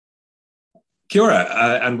Kia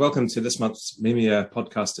ora, and welcome to this month's Memia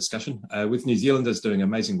Podcast discussion with New Zealanders doing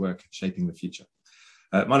amazing work shaping the future.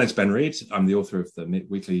 My name's Ben Reid. I'm the author of the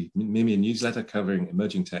weekly Memia newsletter covering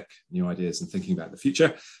emerging tech, new ideas and thinking about the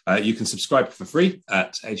future. You can subscribe for free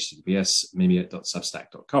at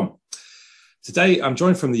https://memia.substack.com. Today, I'm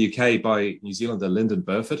joined from the UK by New Zealander Lyndon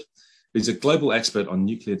Burford, who's a global expert on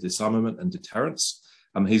nuclear disarmament and deterrence.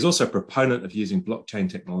 He's also a proponent of using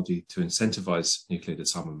blockchain technology to incentivize nuclear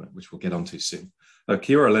disarmament, which we'll get onto soon.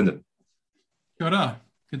 Kia ora, Lyndon. Kia ora.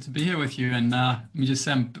 Good to be here with you. And let me just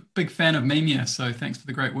say, I'm a big fan of Memia, so thanks for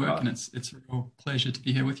the great work. And it's a real pleasure to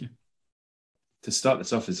be here with you. To start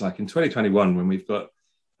this off, it's like in 2021, when we've got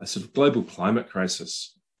a sort of global climate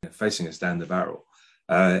crisis facing us down the barrel.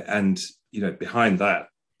 And, behind that,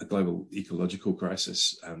 a global ecological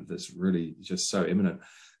crisis that's really just so imminent.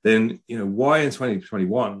 Then, why in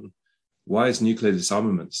 2021, why is nuclear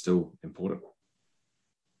disarmament still important?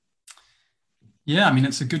 Yeah,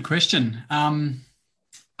 it's a good question. I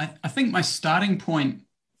think my starting point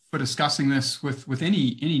for discussing this with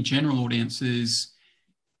any general audience is,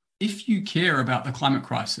 if you care about the climate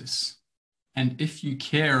crisis, and if you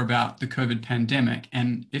care about the COVID pandemic,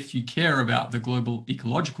 and if you care about the global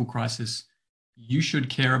ecological crisis, you should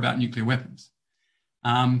care about nuclear weapons.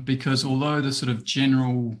 Because although the sort of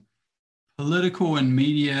general political and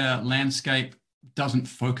media landscape doesn't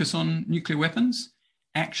focus on nuclear weapons,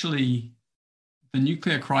 actually the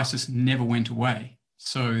nuclear crisis never went away.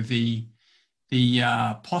 So the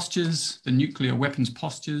postures, the nuclear weapons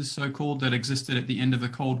postures, so-called, that existed at the end of the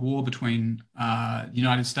Cold War between the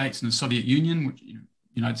United States and the Soviet Union, which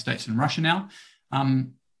United States and Russia now,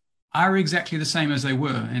 are exactly the same as they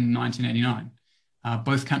were in 1989.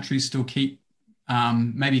 Both countries still keep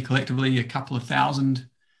maybe collectively a couple of thousand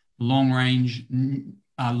long-range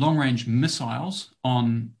missiles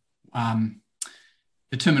on.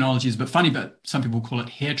 The terminology is a bit funny, but some people call it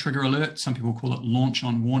hair trigger alert. Some people call it launch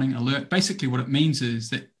on warning alert. Basically, what it means is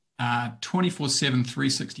that 24/7,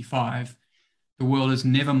 365, the world is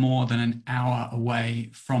never more than an hour away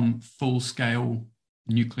from full-scale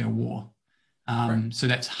nuclear war. Right. So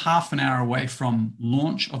that's half an hour away from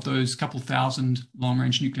launch of those couple thousand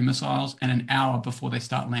long-range nuclear missiles and an hour before they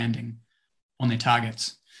start landing on their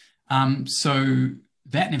targets. So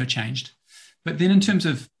that never changed. But then in terms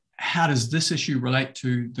of how does this issue relate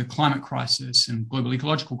to the climate crisis and global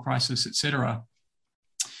ecological crisis, et cetera?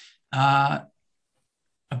 About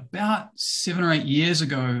 7 or 8 years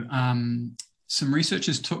ago, some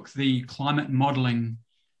researchers took the climate modeling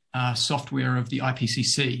software of the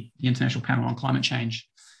IPCC, the International Panel on Climate Change,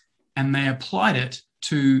 and they applied it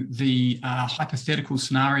to the hypothetical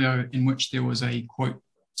scenario in which there was a, quote,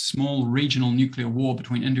 small regional nuclear war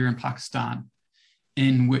between India and Pakistan,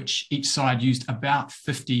 in which each side used about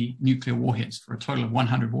 50 nuclear warheads for a total of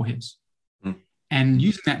 100 warheads. And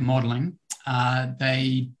using that modeling,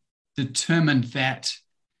 they determined that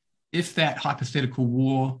if that hypothetical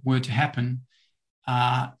war were to happen,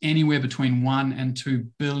 anywhere between 1 and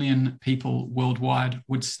 2 billion people worldwide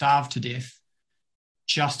would starve to death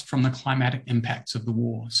just from the climatic impacts of the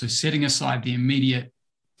war. So setting aside the immediate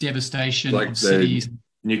devastation of cities.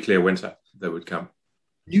 Nuclear winter that would come.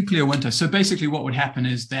 Nuclear winter. So basically what would happen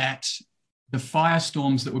is that the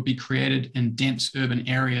firestorms that would be created in dense urban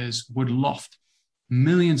areas would loft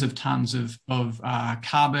millions of tons of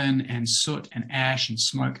carbon and soot and ash and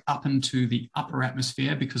smoke up into the upper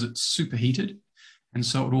atmosphere because it's superheated. And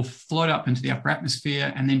so it will float up into the upper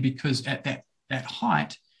atmosphere. And then because at that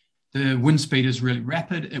height, the wind speed is really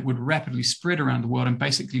rapid, it would rapidly spread around the world and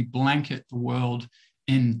basically blanket the world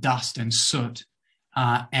in dust and soot.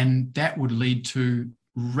 And that would lead to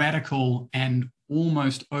radical and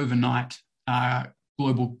almost overnight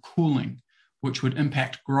global cooling, which would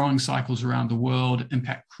impact growing cycles around the world,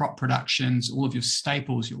 impact crop productions, all of your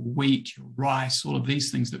staples, your wheat, your rice, all of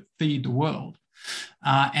these things that feed the world.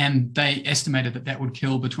 And they estimated that would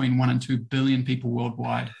kill between 1 and 2 billion people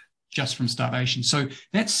worldwide just from starvation. So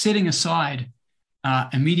that's setting aside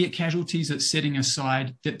immediate casualties, that's setting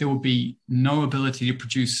aside that there will be no ability to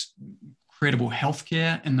produce credible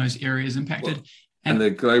healthcare in those areas impacted. Well, and the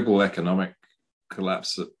global economic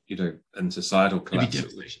collapse and societal collapse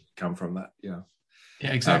that would come from that. Yeah,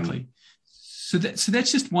 exactly. So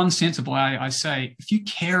that's just one sense of why I say, if you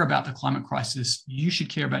care about the climate crisis, you should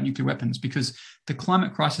care about nuclear weapons, because the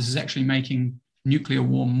climate crisis is actually making nuclear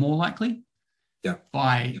war more likely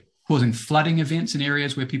by causing flooding events in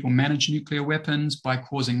areas where people manage nuclear weapons, by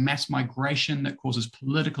causing mass migration that causes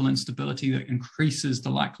political instability that increases the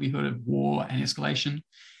likelihood of war and escalation.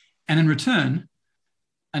 And in return,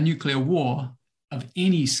 a nuclear war of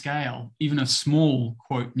any scale, even a small,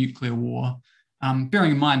 quote, nuclear war,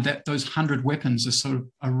 bearing in mind that those 100 weapons are sort of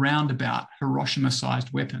around about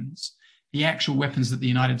Hiroshima-sized weapons. The actual weapons that the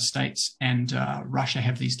United States and Russia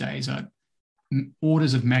have these days are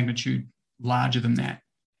orders of magnitude larger than that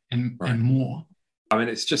and more. I mean,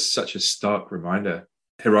 it's just such a stark reminder.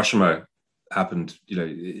 Hiroshima happened,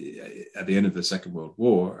 at the end of the Second World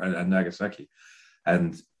War, and Nagasaki.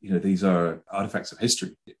 And, these are artifacts of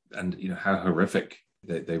history, and, how horrific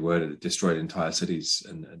they were, that destroyed entire cities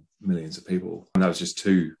and millions of people. And that was just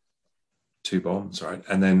two bombs, right?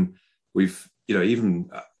 And then we've, even,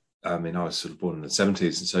 I was sort of born in the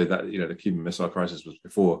 70s. And so that, the Cuban Missile Crisis was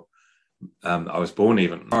before I was born,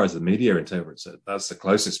 even. As far as the media interprets it, that's the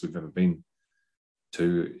closest we've ever been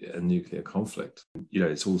to a nuclear conflict.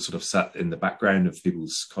 It's all sort of sat in the background of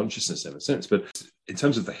people's consciousness ever since. But in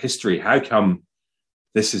terms of the history, how come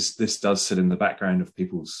this does sit in the background of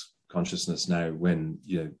people's consciousness now, when,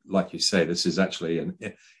 like you say, this is actually an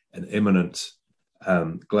imminent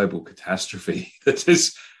global catastrophe that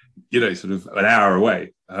is, sort of an hour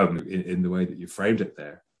away, in the way that you framed it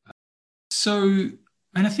there. So,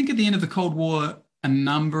 and I think at the end of the Cold War, a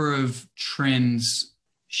number of trends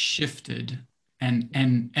shifted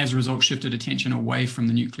and as a result shifted attention away from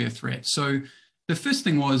the nuclear threat. So the first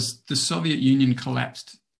thing was the Soviet Union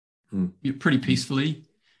collapsed pretty peacefully.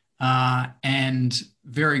 And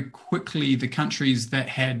very quickly, the countries that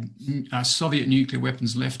had Soviet nuclear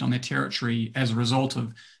weapons left on their territory as a result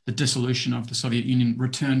of the dissolution of the Soviet Union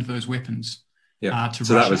returned those weapons to Russia.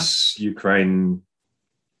 So that was Ukraine,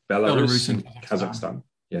 Belarus and Kazakhstan.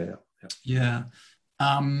 Yeah.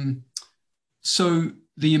 So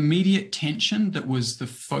the immediate tension that was the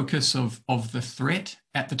focus of the threat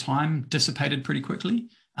at the time dissipated pretty quickly.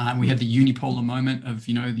 We had the unipolar moment of,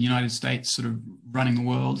 the United States sort of running the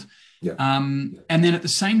world. And then at the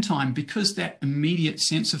same time, because that immediate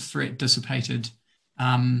sense of threat dissipated,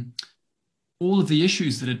 all of the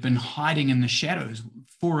issues that had been hiding in the shadows,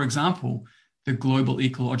 for example, the global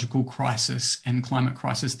ecological crisis and climate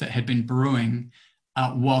crisis that had been brewing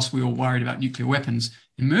whilst we were worried about nuclear weapons,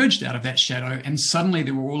 emerged out of that shadow. And suddenly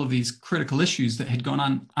there were all of these critical issues that had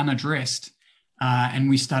gone unaddressed. And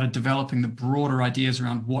we started developing the broader ideas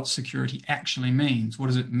around what security actually means. What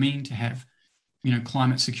does it mean to have,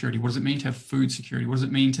 climate security? What does it mean to have food security? What does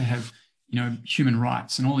it mean to have, human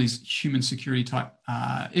rights and all these human security type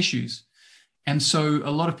issues? And so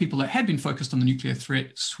a lot of people that had been focused on the nuclear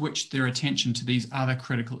threat switched their attention to these other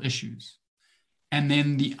critical issues. And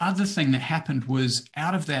then the other thing that happened was,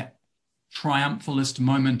 out of that triumphalist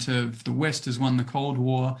moment of the West has won the Cold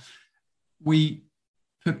War, we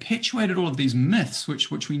perpetuated all of these myths,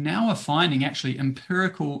 which we now are finding actually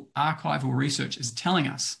empirical archival research is telling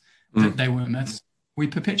us that they were myths. We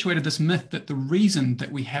perpetuated this myth that the reason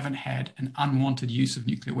that we haven't had an unwanted use of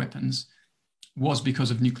nuclear weapons was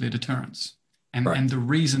because of nuclear deterrence. And the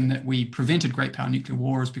reason that we prevented great power nuclear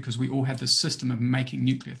war is because we all had this system of making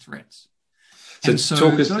nuclear threats. So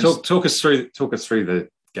talk us through the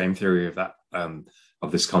game theory of that,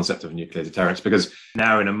 of this concept of nuclear deterrence, because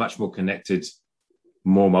now in a much more connected,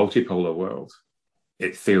 more multipolar world,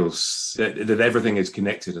 it feels that everything is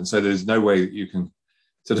connected, and so there's no way that you can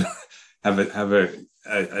sort of have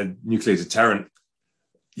a nuclear deterrent,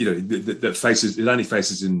 that only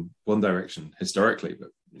faces in one direction historically, but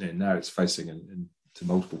now it's facing into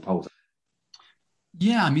multiple poles.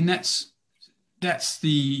 Yeah, I mean that's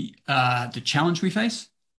the challenge we face.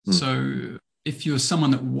 So if you're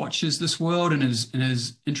someone that watches this world and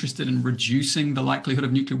is interested in reducing the likelihood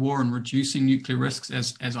of nuclear war and reducing nuclear risks,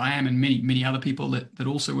 as I am, and many other people that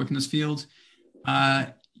also work in this field,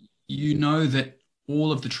 you know that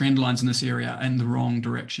all of the trend lines in this area are in the wrong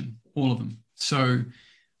direction, all of them. So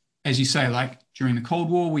as you say, like during the Cold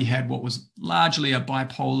War, we had what was largely a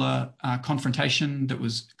bipolar confrontation that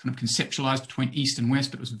was kind of conceptualized between East and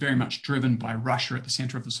West, but it was very much driven by Russia at the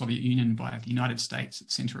center of the Soviet Union, by the United States at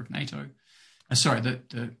the center of NATO.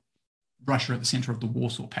 The Russia at the center of the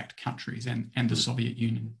Warsaw Pact countries and the Soviet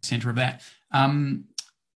Union, center of that. And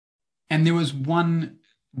there was one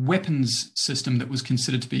weapons system that was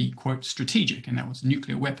considered to be, quote, strategic, and that was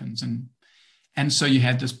nuclear weapons. And so you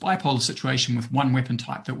had this bipolar situation with one weapon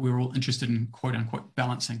type that we were all interested in, quote unquote,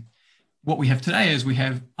 balancing. What we have today is we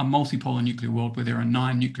have a multipolar nuclear world where there are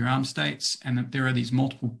 9 nuclear armed states, and that there are these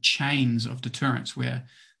multiple chains of deterrence where,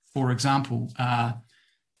 for example,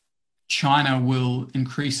 China will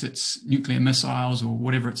increase its nuclear missiles or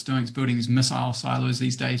whatever it's doing. It's building these missile silos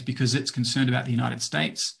these days because it's concerned about the United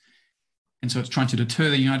States. And so it's trying to deter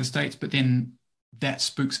the United States, but then that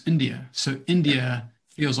spooks India. So India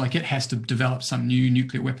feels like it has to develop some new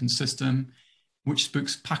nuclear weapons system, which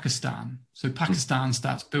spooks Pakistan. So Pakistan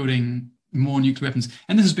starts building more nuclear weapons.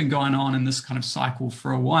 And this has been going on in this kind of cycle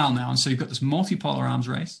for a while now. And so you've got this multipolar arms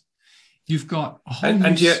race. You've got a whole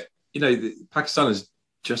and yet, Pakistan is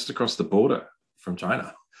just across the border from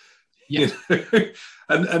China. Yeah.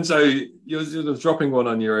 And so you're sort of dropping one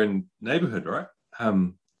on your own neighborhood, right?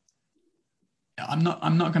 I'm not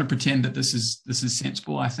going to pretend that this is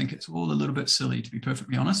sensible. I think it's all a little bit silly, to be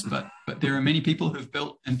perfectly honest. But there are many people who've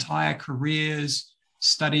built entire careers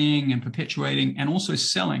studying and perpetuating and also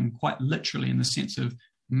selling, quite literally, in the sense of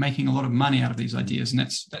making a lot of money out of these ideas. And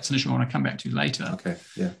that's an issue I want to come back to later. Okay,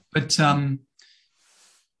 yeah. But in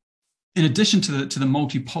addition to the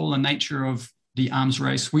multipolar nature of the arms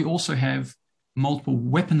race, we also have multiple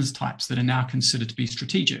weapons types that are now considered to be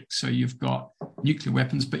strategic. So you've got nuclear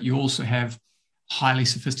weapons, but you also have highly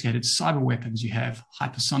sophisticated cyber weapons. You have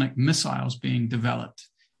hypersonic missiles being developed.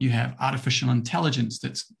 You have artificial intelligence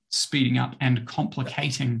that's speeding up and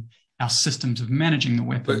complicating our systems of managing the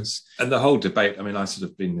weapons. And the whole debate, I mean, I've sort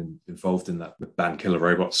of been involved in that ban killer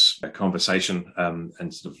robots conversation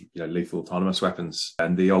and sort of lethal autonomous weapons.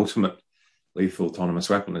 And the ultimate lethal autonomous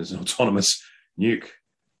weapon is an autonomous nuke.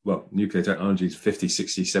 Well, nuclear technology is 50,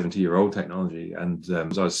 60, 70-year-old technology. And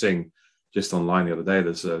as I was seeing just online the other day,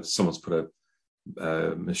 there's someone's put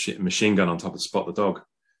a machine gun on top of Spot the dog,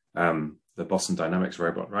 the Boston Dynamics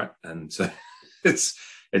robot, right? And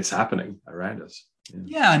it's happening around us.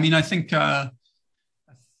 Yeah, I mean, I think the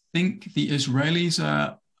Israelis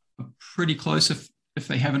are pretty close, if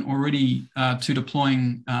they haven't already, to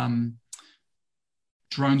deploying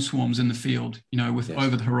drone swarms in the field, with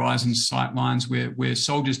over-the-horizon sight lines where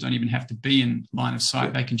soldiers don't even have to be in line of sight.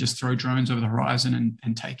 Yeah. They can just throw drones over the horizon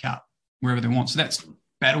and take out wherever they want. So that's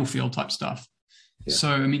battlefield type stuff. Yeah.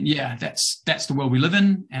 So, I mean, that's the world we live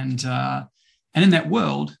in. And in that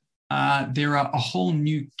world, there are a whole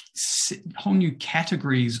new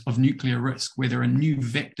categories of nuclear risk where there are new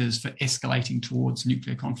vectors for escalating towards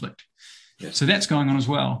nuclear conflict. Yes. So that's going on as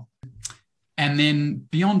well. And then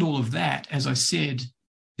beyond all of that, as I said,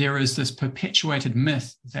 there is this perpetuated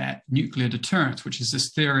myth that nuclear deterrence, which is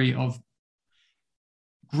this theory of,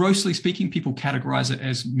 grossly speaking, people categorize it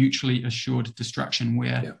as mutually assured destruction,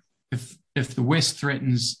 where if the West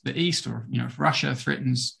threatens the East, or if Russia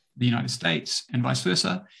threatens the United States and vice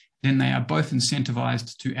versa, then they are both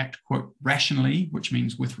incentivized to act, quote, rationally, which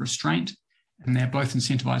means with restraint, and they're both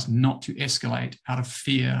incentivized not to escalate out of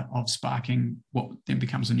fear of sparking what then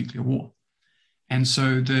becomes a nuclear war. And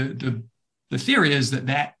so the theory is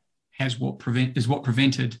that is what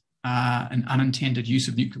prevented an unintended use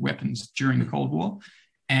of nuclear weapons during the Cold War,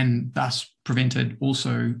 and thus prevented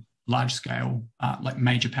also large-scale, like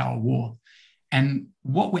major power war. And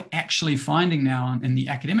what we're actually finding now in the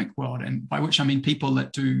academic world, and by which I mean people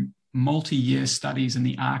that do multi-year studies in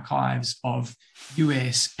the archives of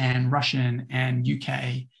US and Russian and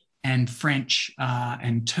UK and French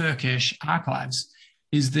and Turkish archives,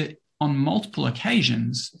 is that on multiple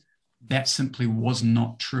occasions, that simply was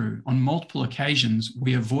not true. On multiple occasions,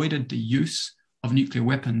 we avoided the use of nuclear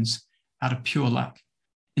weapons out of pure luck.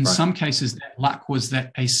 In some cases, that luck was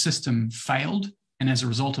that a system failed, and as a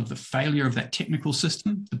result of the failure of that technical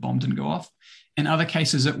system, the bomb didn't go off. In other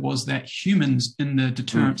cases, it was that humans in the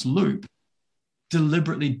deterrence loop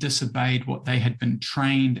deliberately disobeyed what they had been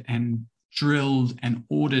trained and drilled and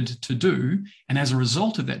ordered to do. And as a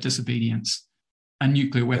result of that disobedience, a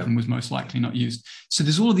nuclear weapon was most likely not used. So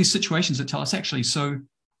there's all of these situations that tell us, actually, so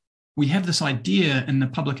we have this idea in the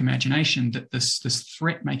public imagination that this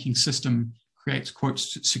threat-making system creates, quote,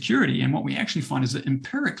 security. And what we actually find is that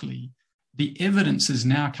empirically, the evidence is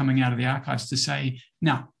now coming out of the archives to say,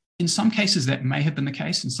 now, in some cases that may have been the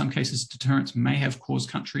case. In some cases, deterrence may have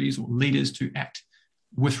caused countries or leaders to act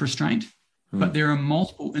with restraint. But there are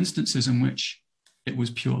multiple instances in which it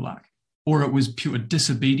was pure luck, or it was pure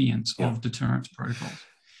disobedience of deterrence protocols.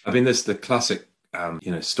 I mean, there's the classic,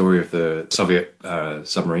 story of the Soviet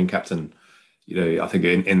submarine captain, I think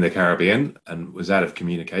in the Caribbean, and was out of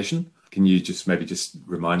communication. Can you just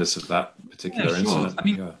remind us of that particular incident? I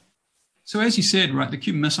mean, so as you said, right, the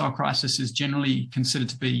Cuban Missile Crisis is generally considered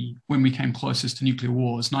to be when we came closest to nuclear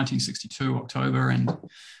wars, 1962, October, and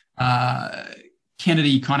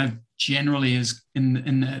Kennedy kind of generally is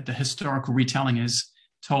in the historical retelling is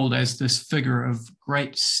told as this figure of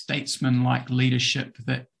great statesman-like leadership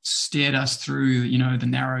that steered us through, the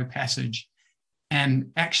narrow passage.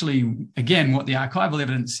 And actually, again, what the archival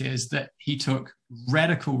evidence says, that he took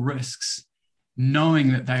radical risks,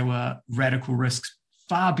 knowing that they were radical risks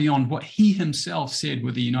far beyond what he himself said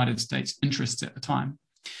were the United States' interests at the time.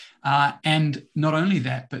 And not only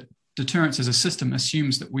that, but deterrence as a system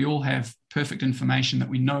assumes that we all have perfect information, that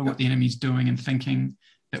we know what the enemy's doing and thinking,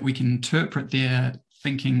 that we can interpret their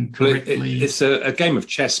thinking correctly. It's a game of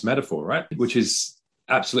chess metaphor, right? Which is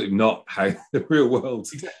absolutely not how the real world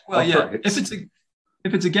operates.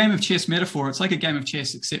 If it's a game of chess metaphor, it's like a game of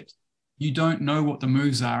chess, except you don't know what the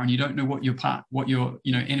moves are, and you don't know what your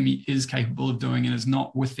enemy is capable of doing and is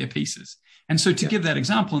not with their pieces. And so, to give that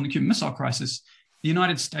example, in the Cuban Missile Crisis, the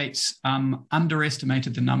United States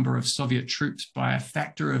underestimated the number of Soviet troops by a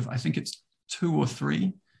factor of, I think it's 2 or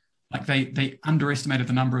 3. Like they underestimated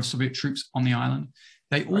the number of Soviet troops on the island.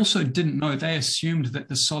 They also didn't know, they assumed that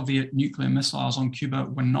the Soviet nuclear missiles on Cuba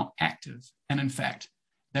were not active. And in fact,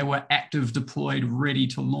 they were active, deployed, ready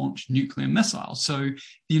to launch nuclear missiles. So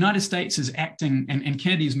the United States is acting, and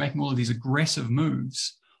Kennedy is making all of these aggressive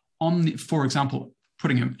moves on, for example,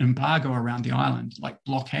 putting an embargo around the island, like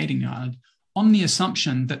blockading the island, on the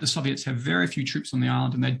assumption that the Soviets have very few troops on the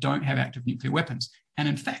island and they don't have active nuclear weapons. And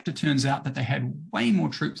in fact, it turns out that they had way more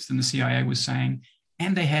troops than the CIA was saying,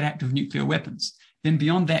 and they had active nuclear weapons. Then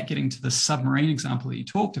beyond that, getting to the submarine example that you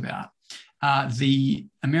talked about, the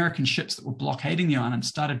American ships that were blockading the island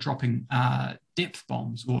started dropping depth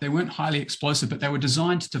bombs. Or they weren't highly explosive, but they were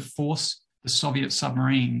designed to force the Soviet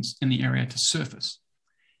submarines in the area to surface.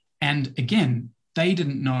 And again, they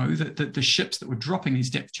didn't know that the ships that were dropping these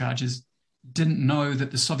depth charges didn't know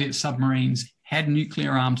that the Soviet submarines had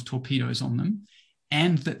nuclear-armed torpedoes on them,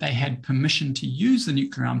 and that they had permission to use the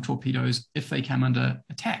nuclear-armed torpedoes if they came under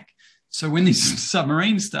attack. So when these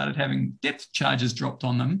submarines started having depth charges dropped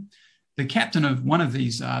on them, the captain of one of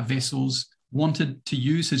these vessels wanted to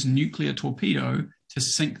use his nuclear torpedo to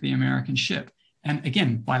sink the American ship. And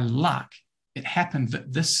again, by luck, it happened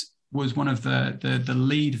that this was one of the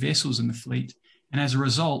lead vessels in the fleet. And as a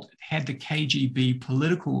result, it had the KGB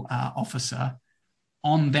political officer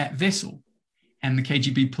on that vessel. And the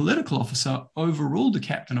KGB political officer overruled the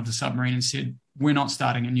captain of the submarine and said, we're not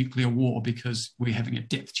starting a nuclear war because we're having a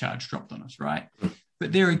depth charge dropped on us, right?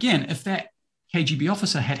 But there again, if that KGB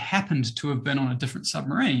officer had happened to have been on a different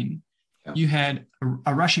submarine, you had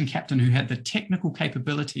a Russian captain who had the technical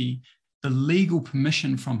capability, the legal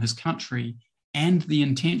permission from his country, and the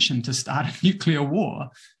intention to start a nuclear war,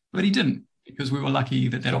 but he didn't, because we were lucky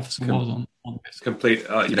that officer was on the vessel. Complete,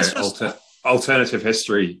 alternative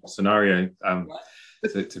history scenario.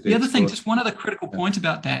 The other thing, just one other critical point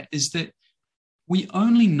about that is that we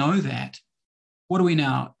only know that, what are we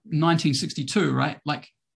now, 1962, right? Like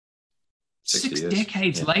 6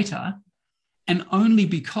 decades later, and only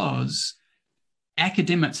because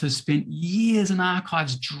academics have spent years in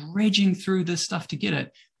archives dredging through this stuff to get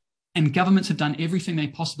it, and governments have done everything they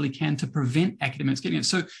possibly can to prevent academics getting it.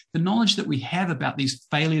 So the knowledge that we have about these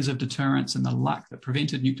failures of deterrence and the luck that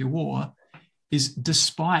prevented nuclear war is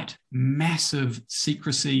despite massive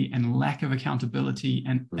secrecy and lack of accountability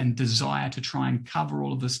and desire to try and cover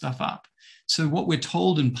all of this stuff up. So what we're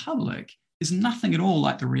told in public is nothing at all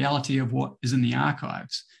like the reality of what is in the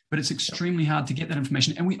archives, but it's extremely hard to get that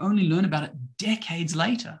information. And we only learn about it decades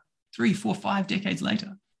later, 3, 4, 5 decades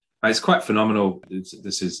later. It's quite phenomenal.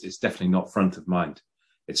 It's definitely not front of mind.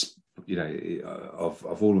 It's,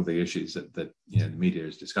 of all of the issues that the media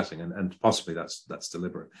is discussing, and possibly that's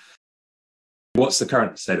deliberate. What's the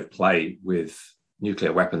current state of play with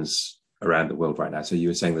nuclear weapons around the world right now? So you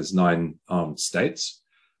were saying there's 9 armed states.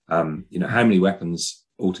 How many weapons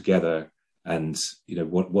altogether, and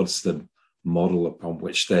what's the model upon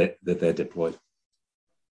which they're deployed?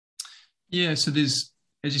 Yeah, so there's,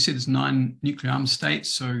 as you said, there's 9 nuclear armed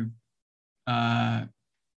states. So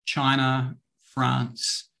China,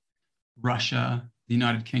 France, Russia, the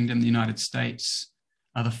United Kingdom, the United States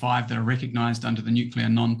are the 5 that are recognized under the Nuclear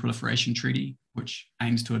Non-Proliferation Treaty, which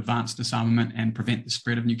aims to advance disarmament and prevent the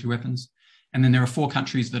spread of nuclear weapons. And then there are 4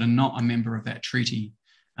 countries that are not a member of that treaty,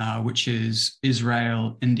 which is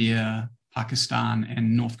Israel, India, Pakistan,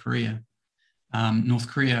 and North Korea. North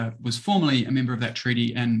Korea was formerly a member of that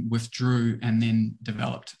treaty and withdrew and then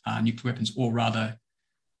developed nuclear weapons, or rather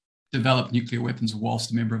developed nuclear weapons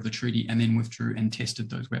whilst a member of the treaty and then withdrew and tested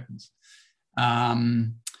those weapons.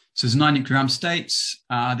 So there's 9 nuclear armed states.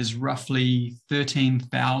 There's roughly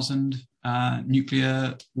 13,000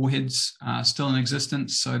 nuclear warheads still in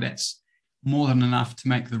existence. So that's more than enough to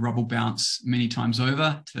make the rubble bounce many times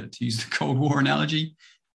over, to use the Cold War analogy.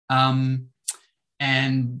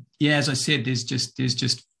 And yeah, as I said, there's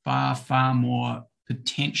just far, far more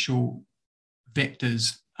potential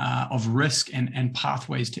vectors of risk and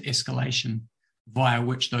pathways to escalation via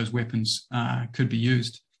which those weapons could be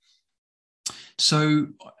used. So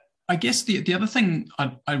I guess the other thing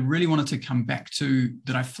I really wanted to come back to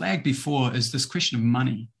that I flagged before is this question of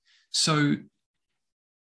money. So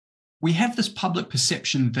we have this public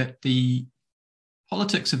perception that the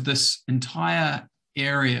politics of this entire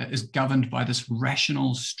area is governed by this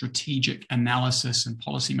rational strategic analysis and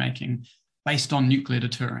policy making based on nuclear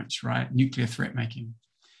deterrence, right? Nuclear threat making.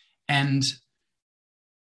 And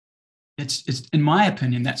it's in my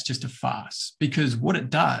opinion, that's just a farce, because what it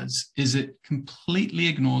does is it completely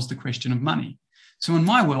ignores the question of money. So in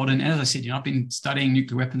my world, and as I said, I've been studying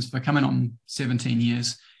nuclear weapons for coming on 17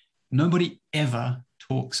 years, nobody ever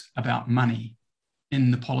talks about money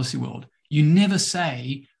in the policy world. You never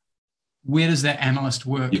say, where does that analyst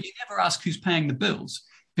work? You never ask who's paying the bills,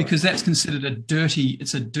 because that's considered a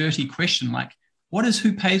dirty question. Like, what does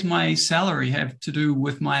who pays my salary have to do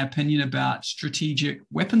with my opinion about strategic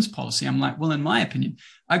weapons policy? I'm like, well, in my opinion,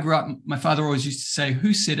 I grew up, my father always used to say,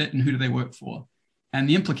 who said it and who do they work for? And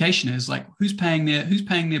the implication is like, who's paying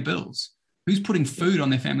their bills? Who's putting food on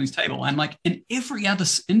their family's table? And like in every other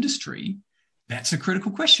industry, that's a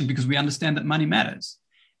critical question, because we understand that money matters.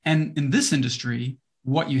 And in this industry,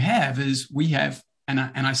 what you have is we have, and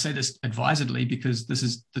I say this advisedly because this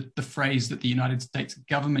is the phrase that the United States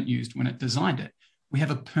government used when it designed it. We have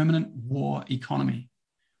a permanent war economy.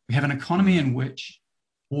 We have an economy in which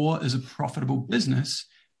war is a profitable business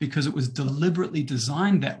because it was deliberately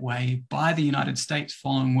designed that way by the United States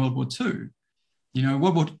following World War II.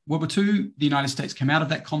 World War II, the United States came out of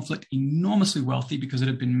that conflict enormously wealthy because it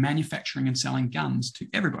had been manufacturing and selling guns to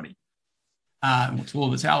everybody, to all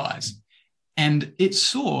of its allies. And it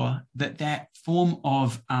saw that form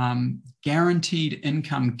of guaranteed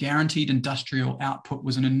income, guaranteed industrial output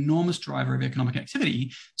was an enormous driver of economic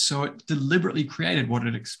activity. So it deliberately created what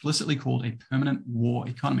it explicitly called a permanent war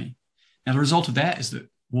economy. Now, the result of that is that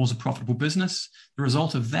war's a profitable business. The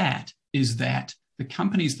result of that is that the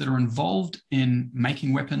companies that are involved in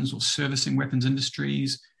making weapons or servicing weapons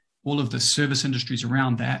industries, all of the service industries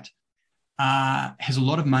around that, has a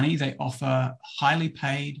lot of money. They offer highly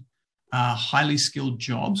paid, highly skilled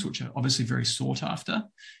jobs, which are obviously very sought after.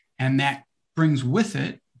 And that brings with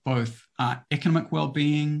it both economic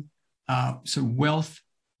well-being, so wealth,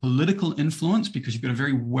 political influence, because you've got a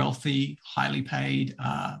very wealthy, highly paid,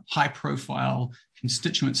 high-profile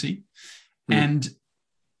constituency.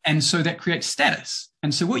 And so that creates status.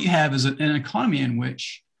 And so what you have is an economy in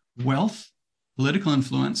which wealth, political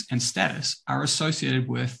influence, and status are associated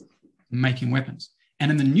with making weapons. And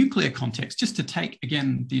in the nuclear context, just to take,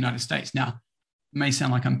 again, the United States. Now, it may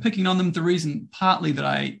sound like I'm picking on them. The reason partly that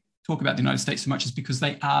I talk about the United States so much is because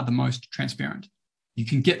they are the most transparent. You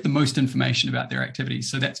can get the most information about their activities.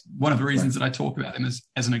 So that's one of the reasons that I talk about them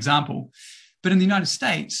as an example. But in the United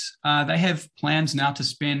States, they have plans now to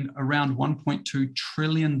spend around $1.2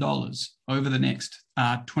 trillion over the next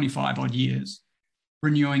 25 odd years,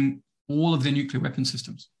 renewing all of their nuclear weapon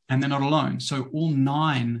systems. And they're not alone. So all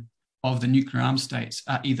 9 of the nuclear armed states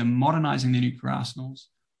are either modernizing their nuclear arsenals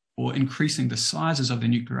or increasing the sizes of their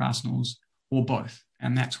nuclear arsenals, or both.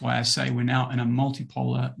 And that's why I say we're now in a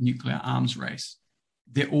multipolar nuclear arms race.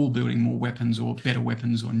 They're all building more weapons or better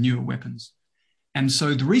weapons or newer weapons. And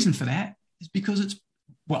so the reason for that is because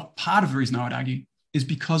part of the reason I would argue is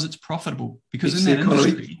because it's profitable, because in that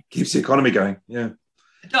industry, keeps the economy going. Yeah,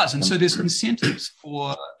 it does. And so there's incentives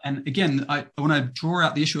for, and again, I want to draw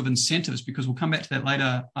out the issue of incentives because we'll come back to that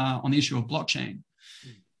later on the issue of blockchain.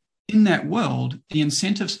 In that world, the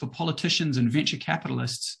incentives for politicians and venture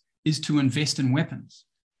capitalists is to invest in weapons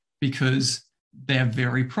because they're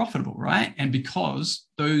very profitable, right? And because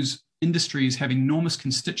those industries have enormous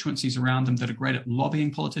constituencies around them that are great at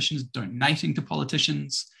lobbying politicians, donating to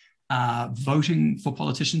politicians, voting for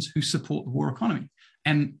politicians who support the war economy.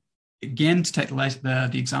 And again, to take the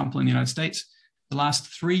example in the United States, the last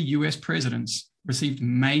 3 US presidents received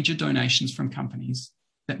major donations from companies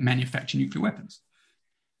that manufacture nuclear weapons.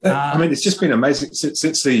 It's just been amazing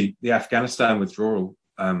since the Afghanistan withdrawal,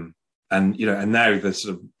 and now the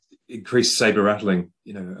sort of increased saber rattling,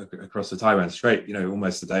 across the Taiwan Strait,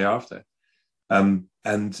 almost the day after. And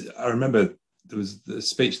I remember there was the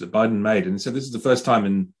speech that Biden made, and he said this is the first time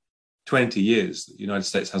in 20 years that the United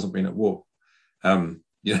States hasn't been at war.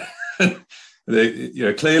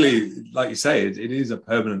 Clearly, like you say, it is a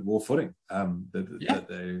permanent war footing that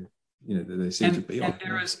they seem to be on. And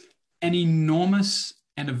there is an enormous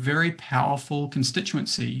and a very powerful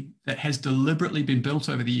constituency that has deliberately been built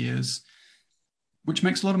over the years, which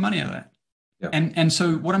makes a lot of money out of that. Yeah. And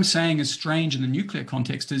so what I'm saying is strange in the nuclear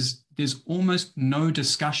context is there's almost no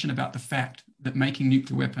discussion about the fact that making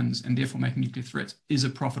nuclear weapons and therefore making nuclear threats is a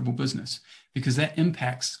profitable business, because that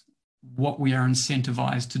impacts what we are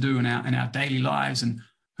incentivized to do in our daily lives and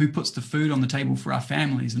who puts the food on the table for our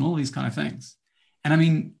families and all these kind of things. And I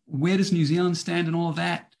mean, where does New Zealand stand in all of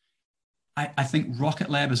that? I think Rocket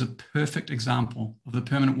Lab is a perfect example of the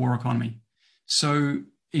permanent war economy. So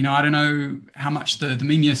I don't know how much the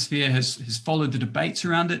Memia sphere has followed the debates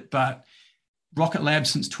around it, but Rocket Lab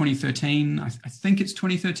since 2013, I think it's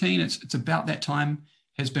 2013, it's about that time,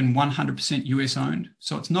 has been 100% US owned.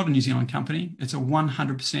 So it's not a New Zealand company. It's a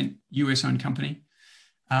 100% US owned company.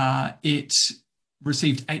 It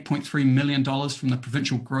received $8.3 million from the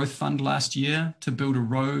Provincial Growth Fund last year to build a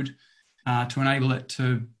road to enable it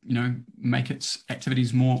to, make its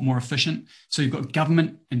activities more efficient. So you've got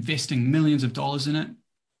government investing millions of dollars in it.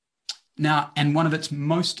 Now, and one of its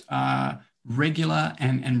most regular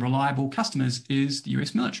and reliable customers is the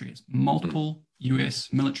US military. It's multiple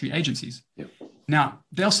US military agencies. Yep. Now,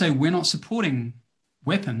 they'll say we're not supporting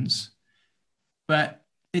weapons, but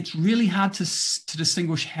it's really hard to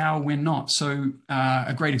distinguish how we're not. So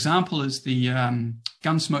a great example is the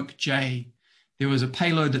Gunsmoke J. There was a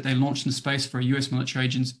payload that they launched in space for a US military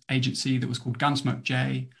agency that was called Gunsmoke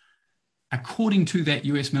J. According to that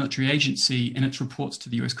US military agency in its reports to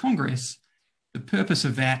the US Congress, the purpose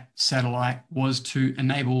of that satellite was to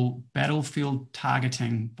enable battlefield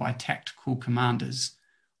targeting by tactical commanders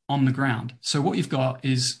on the ground. So what you've got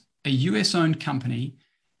is a US-owned company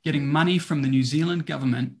getting money from the New Zealand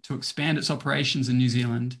government to expand its operations in New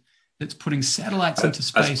Zealand that's putting satellites into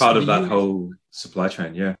space. As part of that whole supply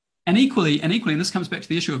chain, yeah. And equally, and this comes back to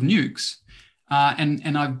the issue of nukes.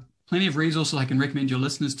 And I've plenty of resources I can recommend your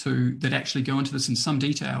listeners to that actually go into this in some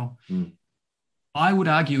detail. I would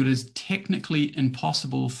argue it is technically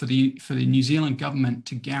impossible for the New Zealand government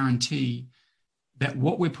to guarantee that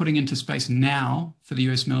what we're putting into space now for the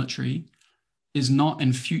US military is not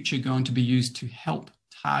in future going to be used to help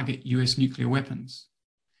target US nuclear weapons.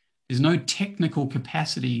 There's no technical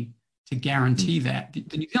capacity to guarantee that.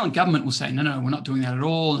 The New Zealand government will say, no, we're not doing that at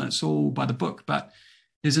all, and it's all by the book. But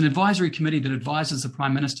there's an advisory committee that advises the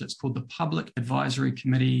Prime Minister. It's called the Public Advisory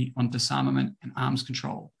Committee on Disarmament and Arms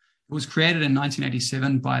Control. It was created in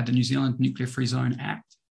 1987 by the New Zealand Nuclear Free Zone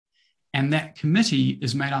Act. And that committee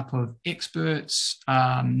is made up of experts,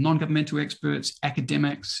 non-governmental experts,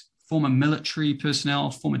 academics, former military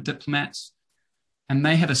personnel, former diplomats. And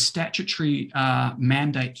they have a statutory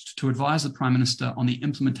mandate to advise the Prime Minister on the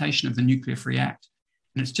implementation of the Nuclear Free Act.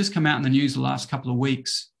 And it's just come out in the news the last couple of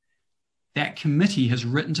weeks. That committee has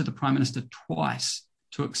written to the Prime Minister twice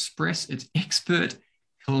to express its expert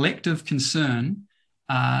collective concern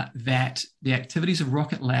that the activities of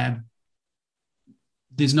Rocket Lab,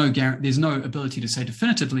 there's no ability to say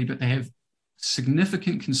definitively, but they have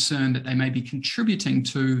significant concern that they may be contributing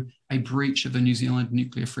to a breach of the New Zealand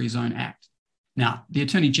Nuclear Free Zone Act. Now, the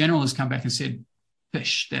Attorney General has come back and said,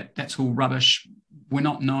 fish, that's all rubbish. We're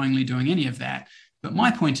not knowingly doing any of that. But my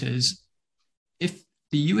point is, if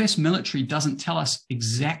the US military doesn't tell us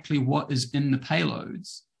exactly what is in the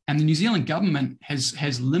payloads, and the New Zealand government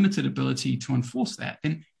has limited ability to enforce that,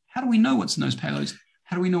 then how do we know what's in those payloads?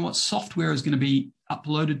 How do we know what software is going to be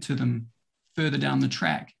uploaded to them further down the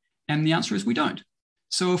track? And the answer is we don't.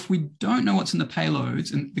 So if we don't know what's in the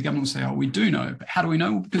payloads, and the government will say, oh, we do know, but how do we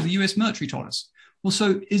know? Because the US military told us. Well,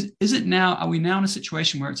 so are we now in a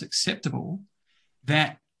situation where it's acceptable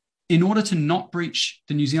that in order to not breach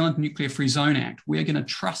the New Zealand Nuclear Free Zone Act, we're going to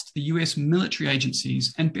trust the US military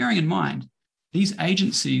agencies, and bearing in mind, these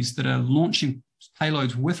agencies that are launching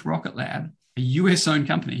payloads with Rocket Lab, a US-owned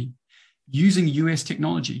company, using US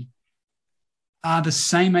technology, are the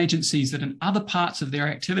same agencies that in other parts of their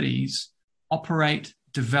activities operate,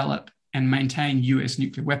 develop, and maintain US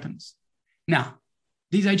nuclear weapons. Now,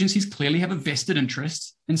 these agencies clearly have a vested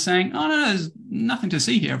interest in saying, oh, no, there's nothing to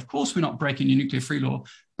see here. Of course, we're not breaking your nuclear free law.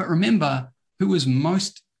 But remember, who was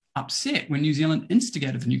most upset when New Zealand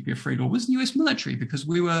instigated the nuclear free law was the US military, because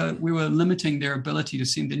we were limiting their ability to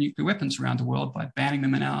send their nuclear weapons around the world by banning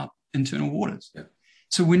them in our internal waters. Yeah.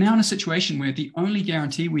 So we're now in a situation where the only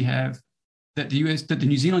guarantee we have that the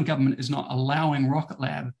New Zealand government is not allowing Rocket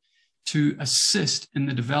Lab to assist in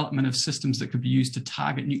the development of systems that could be used to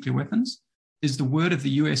target nuclear weapons is the word of the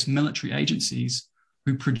US military agencies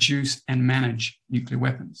who produce and manage nuclear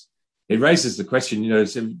weapons. It raises the question,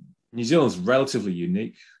 so New Zealand's relatively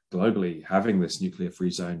unique globally having this nuclear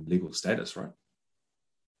free zone legal status, right?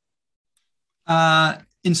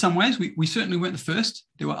 In some ways, we certainly weren't the first.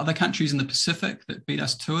 There were other countries in the Pacific that beat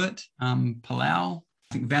us to it. Palau,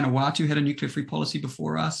 I think Vanuatu had a nuclear-free policy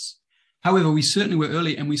before us. However, we certainly were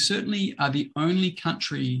early, and we certainly are the only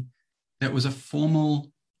country that was a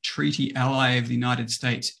formal treaty ally of the United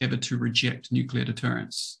States ever to reject nuclear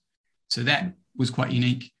deterrence. So that was quite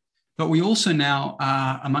unique. But we also now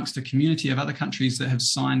are amongst a community of other countries that have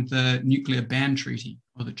signed the Nuclear Ban Treaty,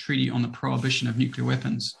 or the Treaty on the Prohibition of Nuclear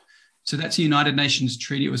Weapons. So that's a United Nations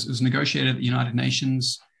treaty. It was negotiated at the United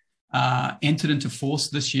Nations, entered into force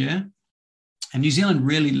this year. And New Zealand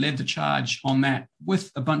really led the charge on that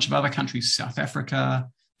with a bunch of other countries, South Africa,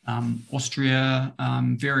 Austria,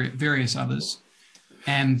 various others.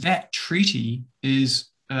 And that treaty is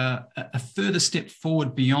a further step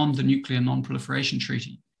forward beyond the Nuclear Non-Proliferation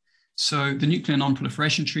Treaty. So the Nuclear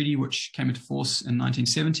Non-Proliferation Treaty, which came into force in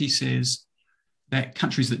 1970, says that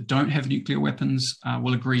countries that don't have nuclear weapons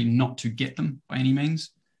will agree not to get them by any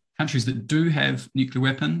means. Countries that do have nuclear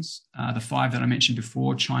weapons, the 5 that I mentioned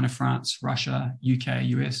before, China, France, Russia, UK,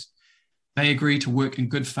 US, they agree to work in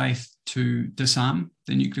good faith to disarm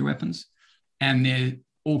their nuclear weapons. And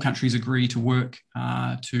all countries agree to work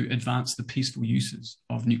to advance the peaceful uses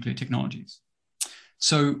of nuclear technologies.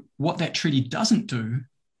 So what that treaty doesn't do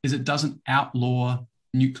is it doesn't outlaw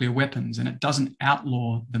nuclear weapons, and it doesn't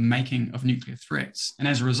outlaw the making of nuclear threats. And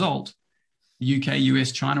as a result, the UK,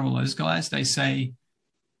 US, China, all those guys, they say,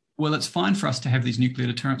 well, it's fine for us to have these nuclear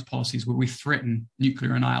deterrence policies where we threaten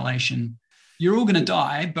nuclear annihilation. You're all going to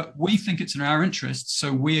die, but we think it's in our interest,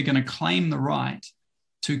 so we are going to claim the right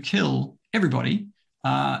to kill everybody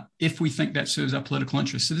if we think that serves our political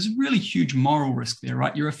interests. So there's a really huge moral risk there,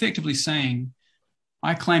 right? You're effectively saying,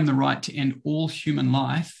 I claim the right to end all human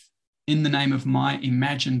life in the name of my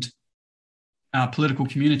imagined political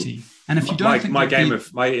community. And if you don't think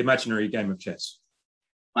my imaginary game of chess.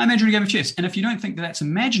 My imaginary game of chess. And if you don't think that that's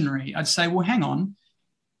imaginary, I'd say, well, hang on.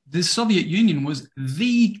 The Soviet Union was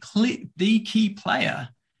the key player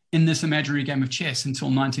in this imaginary game of chess until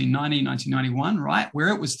 1990, 1991, right? Where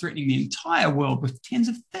it was threatening the entire world with tens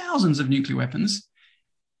of thousands of nuclear weapons.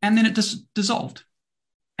 And then it dissolved.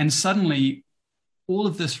 And suddenly, all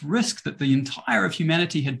of this risk that the entire of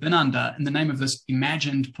humanity had been under in the name of this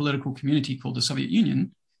imagined political community called the Soviet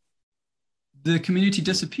Union, the community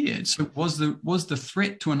disappeared. So was the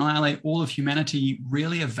threat to annihilate all of humanity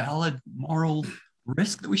really a valid moral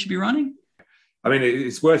risk that we should be running? I mean,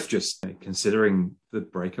 it's worth just considering the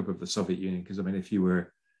breakup of the Soviet Union, because I mean, if you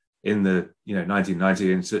were in the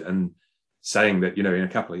 1990 and saying that in a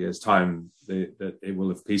couple of years' time that it will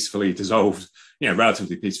have peacefully dissolved,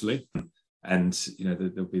 relatively peacefully, and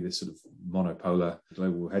there'll be this sort of monopolar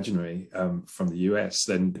global hegemony from the US,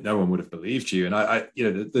 then no one would have believed you. And I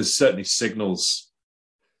there's certainly signals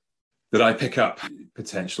that I pick up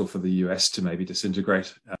potential for the US to maybe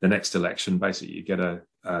disintegrate. The next election, basically, you get a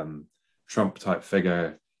Trump type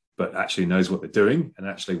figure, but actually knows what they're doing, and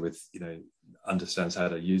actually with understands how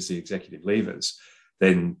to use the executive levers.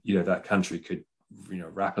 Then that country could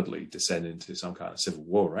rapidly descend into some kind of civil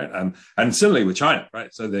war, right? And similarly with China,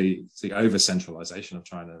 right? So the over centralization of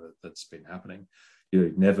China that's been happening,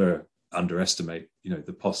 never underestimate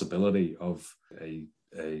the possibility of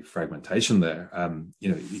a fragmentation there.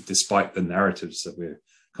 Despite the narratives that we're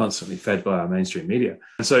constantly fed by our mainstream media.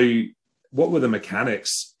 And so, what were the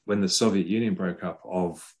mechanics when the Soviet Union broke up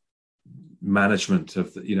of management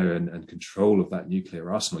of the and control of that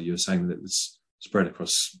nuclear arsenal? You were saying that it was spread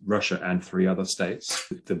across Russia and 3 other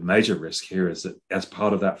states. The major risk here is that as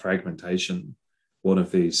part of that fragmentation, one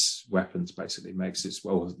of these weapons basically makes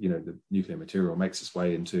the nuclear material makes its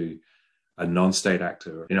way into a non-state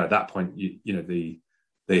actor. At that point, the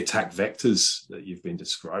attack vectors that you've been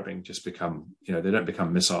describing just become, they don't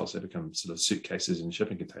become missiles, they become sort of suitcases and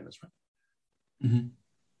shipping containers, right? Mm-hmm.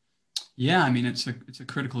 Yeah, I mean, it's a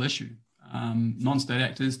critical issue. Non-state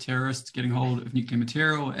actors, terrorists getting hold of nuclear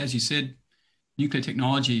material, as you said. Nuclear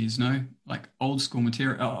technology is like old school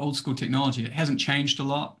technology. It hasn't changed a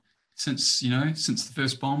lot since the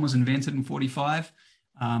first bomb was invented in 1945.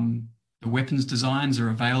 The weapons designs are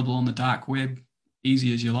available on the dark web,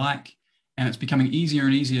 easy as you like, and it's becoming easier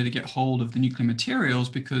and easier to get hold of the nuclear materials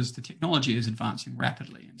because the technology is advancing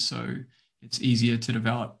rapidly, and so it's easier to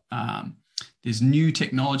develop. There's new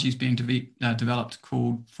technologies being developed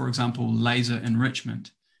called, for example, laser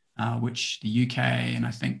enrichment, which the UK and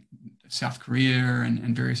I think South Korea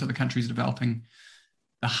and various other countries are developing.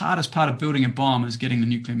 The hardest part of building a bomb is getting the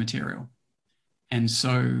nuclear material. And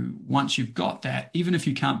so once you've got that, even if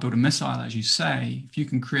you can't build a missile, as you say, if you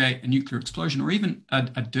can create a nuclear explosion or even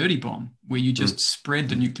a dirty bomb where you just spread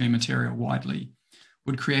the nuclear material widely,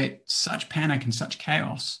 would create such panic and such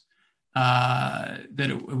chaos that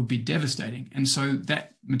it would be devastating. And so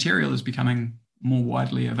that material is becoming more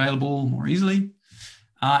widely available, more easily.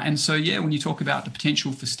 And so, when you talk about the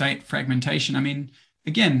potential for state fragmentation, I mean,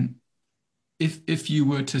 again, if you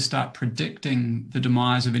were to start predicting the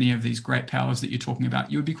demise of any of these great powers that you're talking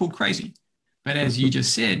about, you would be called crazy. But as you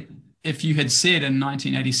just said, if you had said in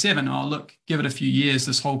 1987, oh, look, give it a few years,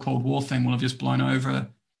 this whole Cold War thing will have just blown over,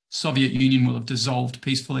 Soviet Union will have dissolved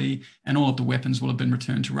peacefully, and all of the weapons will have been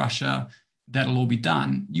returned to Russia, that'll all be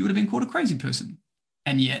done, you would have been called a crazy person.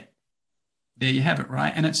 And yet, there you have it,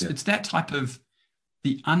 right? And it's that type of,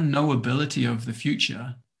 the unknowability of the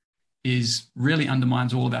future is really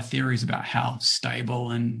undermines all of our theories about how stable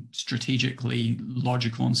and strategically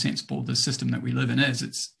logical and sensible the system that we live in is.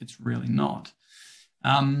 It's really not.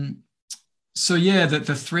 So yeah,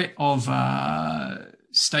 the threat of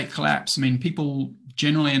state collapse, I mean, people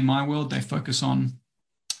generally in my world, they focus on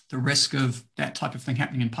the risk of that type of thing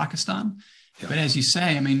happening in Pakistan. Yeah. But as you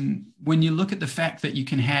say, I mean, when you look at the fact that you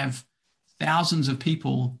can have thousands of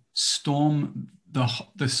people storm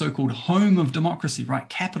the so-called home of democracy, right?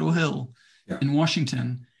 Capitol Hill in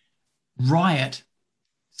Washington, riot,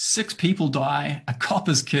 6 people die, a cop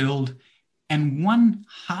is killed, and one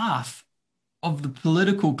half of the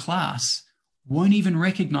political class won't even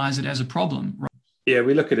recognize it as a problem. Right? Yeah,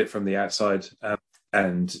 we look at it from the outside,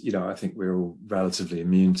 and I think we're all relatively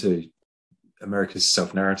immune to America's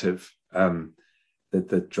self-narrative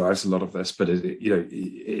that drives a lot of this. But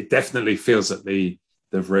it definitely feels that the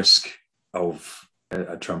risk of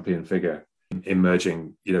a Trumpian figure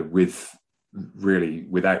emerging,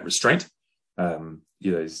 without restraint,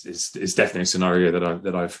 is definitely a scenario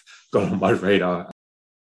that I've got on my radar.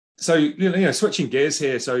 So, switching gears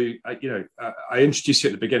here. So, I introduced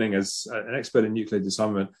you at the beginning as an expert in nuclear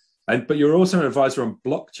disarmament, but you're also an advisor on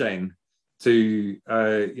blockchain to,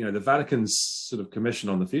 the Vatican's sort of commission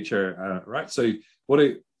on the future, right? So,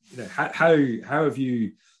 how have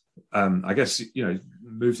you,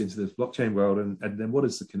 moved into this blockchain world, and then what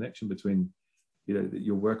is the connection between,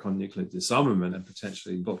 your work on nuclear disarmament and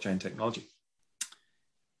potentially blockchain technology?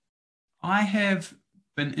 I have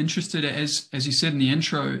been interested, as you said in the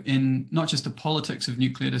intro, in not just the politics of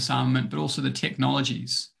nuclear disarmament, but also the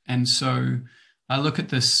technologies. And so I look at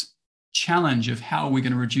this challenge of how are we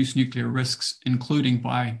going to reduce nuclear risks, including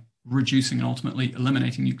by reducing and ultimately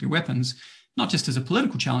eliminating nuclear weapons, not just as a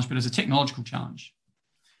political challenge, but as a technological challenge.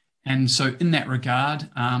 And so in that regard,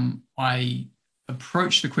 I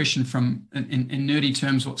approach the question from, in nerdy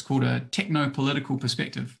terms, what's called a techno-political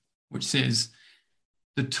perspective, which says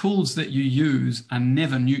the tools that you use are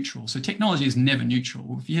never neutral. So technology is never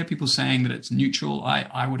neutral. If you hear people saying that it's neutral,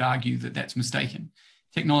 I would argue that that's mistaken.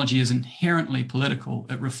 Technology is inherently political.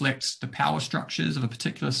 It reflects the power structures of a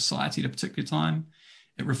particular society at a particular time.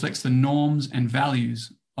 It reflects the norms and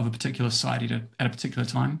values of a particular society at a particular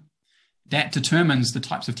time. That determines the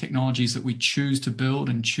types of technologies that we choose to build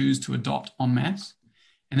and choose to adopt en masse.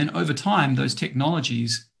 And then over time, those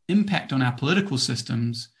technologies impact on our political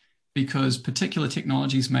systems because particular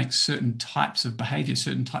technologies make certain types of behavior,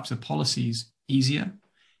 certain types of policies easier.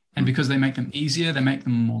 And because they make them easier, they make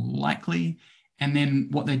them more likely. And then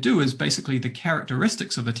what they do is basically the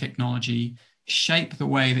characteristics of the technology shape the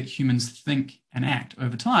way that humans think and act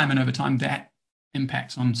over time. And over time, that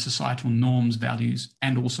impacts on societal norms, values,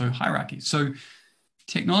 and also hierarchies. So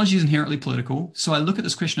technology is inherently political. So I look at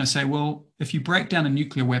this question, I say, well, if you break down a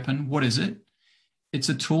nuclear weapon, what is it? It's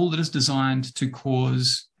a tool that is designed to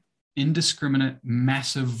cause indiscriminate,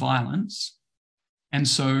 massive violence. And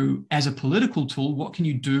so as a political tool, what can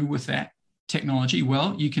you do with that technology?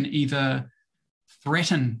 Well, you can either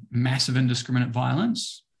threaten massive indiscriminate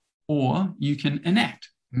violence, or you can enact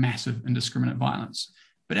massive indiscriminate violence.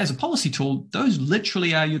 But as a policy tool, those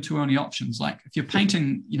literally are your 2 only options. Like if you're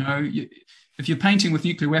painting, if you're painting with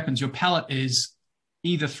nuclear weapons, your palette is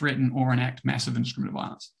either threaten or enact massive indiscriminate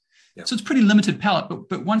violence. Yep. So it's a pretty limited palette.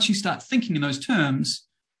 But once you start thinking in those terms,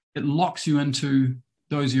 it locks you into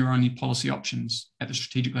those are your only policy options at the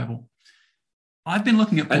strategic level. I've been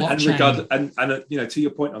looking at blockchain. And to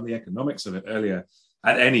your point on the economics of it earlier,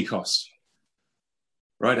 at any cost.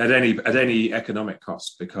 Right, at any economic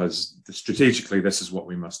cost, because strategically this is what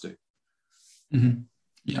we must do. Mm-hmm.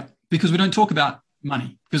 Yeah, because we don't talk about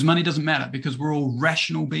money, because money doesn't matter, because we're all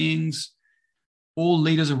rational beings. All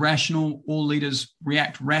leaders are rational. All leaders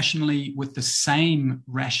react rationally with the same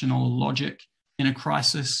rational logic in a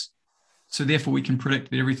crisis. So therefore, we can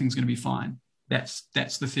predict that everything's going to be fine. That's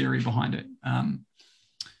the theory behind it.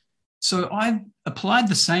 So I've applied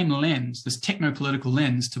the same lens, this techno-political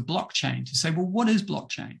lens, to blockchain to say, well, what is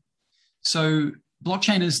blockchain? So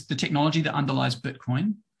blockchain is the technology that underlies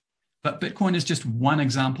Bitcoin, but Bitcoin is just one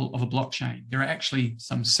example of a blockchain. There are actually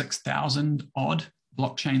some 6,000 odd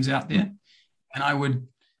blockchains out there. And I would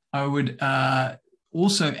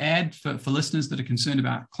also add for listeners that are concerned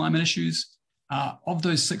about climate issues, of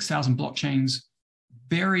those 6,000 blockchains,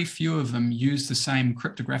 very few of them use the same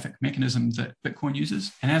cryptographic mechanism that Bitcoin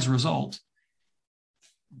uses. And as a result,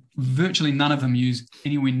 virtually none of them use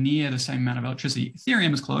anywhere near the same amount of electricity.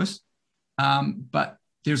 Ethereum is close, but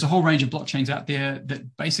there's a whole range of blockchains out there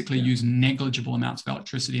that basically use negligible amounts of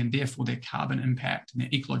electricity, and therefore their carbon impact and their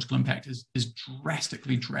ecological impact is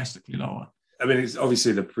drastically lower. I mean, it's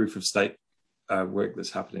obviously the proof of stake work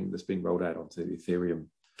that's happening, that's being rolled out onto the Ethereum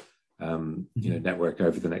network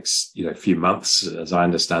over the next few months, as I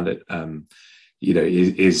understand it,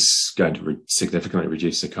 is going to significantly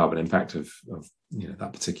reduce the carbon impact of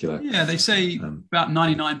that particular. Yeah, they say about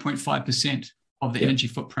 99.5% of the energy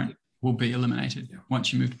footprint will be eliminated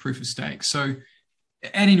once you move to proof of stake. So,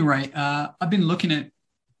 at any rate, I've been looking at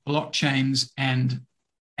blockchains and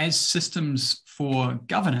as systems for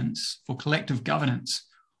governance, for collective governance.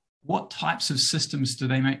 What types of systems do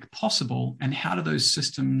they make possible, and how do those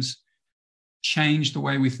systems change the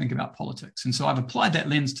way we think about politics? And so I've applied that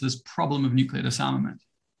lens to this problem of nuclear disarmament.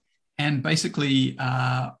 And basically,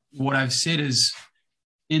 what I've said is,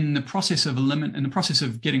 in the process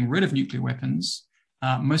of getting rid of nuclear weapons,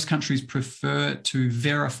 most countries prefer to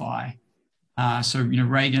verify. So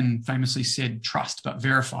Reagan famously said, "Trust but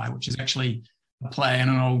verify," which is actually a play on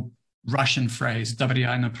an old Russian phrase,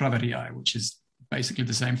 "Doveryae na proveryae," which is basically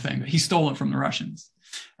the same thing. But he stole it from the Russians.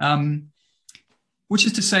 Which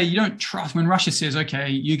is to say, you don't trust. When Russia says, okay,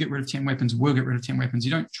 you get rid of 10 weapons, we'll get rid of 10 weapons,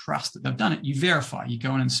 you don't trust that they've done it. You verify. You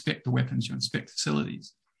go and inspect the weapons. You inspect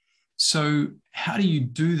facilities. So how do you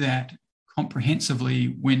do that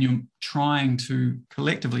comprehensively when you're trying to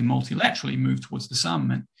collectively, multilaterally move towards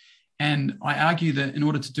disarmament? And I argue that in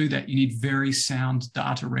order to do that, you need very sound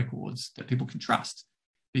data records that people can trust.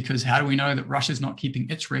 Because how do we know that Russia's not keeping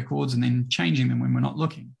its records and then changing them when we're not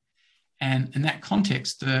looking? And in that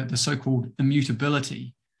context, the so-called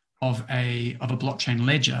immutability of a blockchain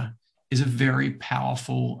ledger is a very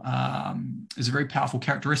powerful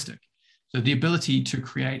characteristic. So the ability to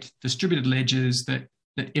create distributed ledgers that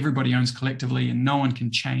everybody owns collectively and no one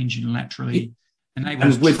can change unilaterally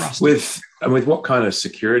enables trust. With what kind of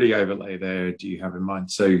security overlay there do you have in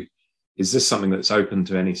mind? So is this something that's open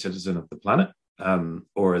to any citizen of the planet,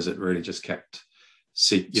 or is it really just kept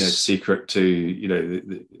secret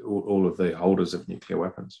to all of the holders of nuclear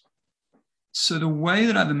weapons? So the way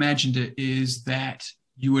that I've imagined it is that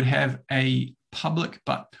you would have a public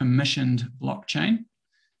but permissioned blockchain.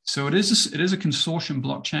 So it is a consortium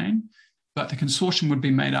blockchain, but the consortium would be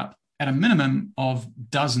made up at a minimum of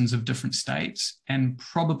dozens of different states and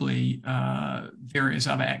probably various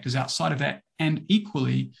other actors outside of that, and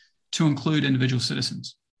equally to include individual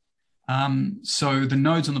citizens. So the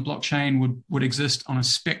nodes on the blockchain would exist on a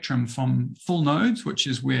spectrum from full nodes, which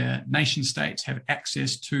is where nation states have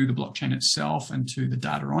access to the blockchain itself and to the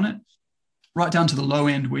data on it, right down to the low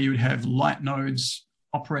end where you would have light nodes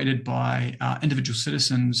operated by individual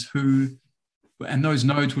citizens and those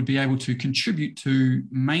nodes would be able to contribute to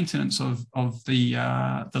maintenance of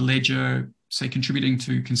the ledger, say contributing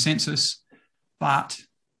to consensus, but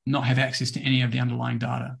not have access to any of the underlying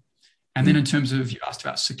data. And then in terms of, you asked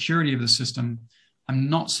about security of the system, I'm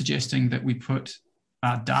not suggesting that we put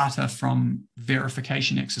data from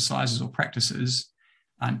verification exercises or practices,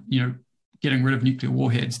 getting rid of nuclear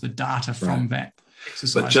warheads, the data from that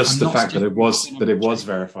exercise. But just the fact that it was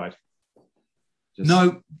verified.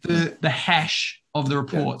 No, the hash of the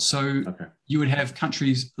report. So you would have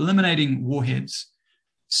countries eliminating warheads,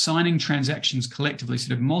 signing transactions collectively,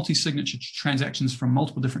 sort of multi-signature transactions from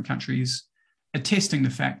multiple different countries, attesting the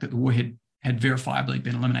fact that the warhead had verifiably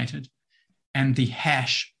been eliminated. And the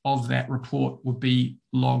hash of that report would be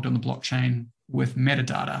logged on the blockchain with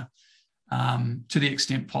metadata to the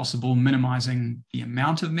extent possible, minimizing the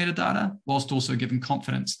amount of metadata, whilst also giving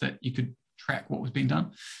confidence that you could track what was being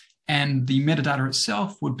done. And the metadata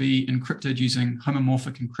itself would be encrypted using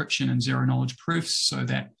homomorphic encryption and zero-knowledge proofs so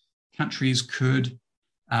that countries with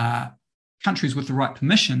the right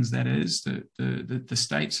permissions, that is, the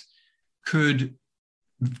states, could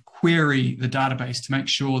query the database to make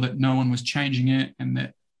sure that no one was changing it and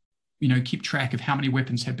that, keep track of how many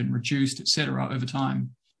weapons have been reduced, et cetera, over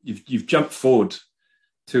time. You've jumped forward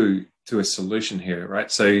to a solution here, right?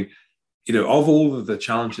 So, of all of the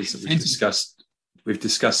challenges that we've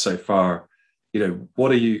discussed so far,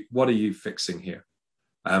 what are you fixing here?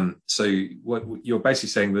 So what you're basically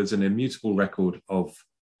saying, there's an immutable record of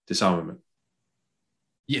disarmament.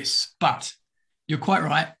 Yes, but you're quite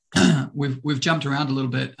right. We've jumped around a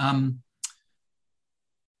little bit.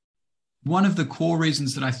 One of the core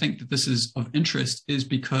reasons that I think that this is of interest is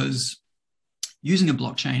because using a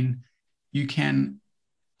blockchain, you can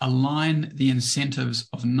align the incentives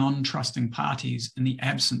of non-trusting parties in the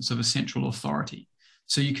absence of a central authority.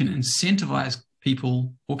 So you can incentivize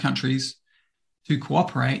people or countries to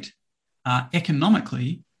cooperate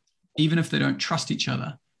economically, even if they don't trust each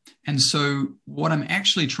other. And so what I'm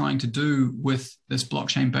actually trying to do with this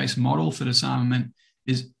blockchain-based model for disarmament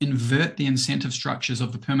is invert the incentive structures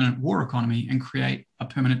of the permanent war economy and create a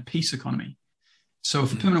permanent peace economy. So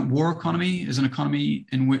if a permanent war economy is an economy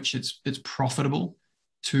in which it's profitable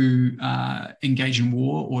to engage in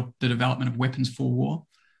war or the development of weapons for war,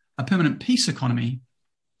 a permanent peace economy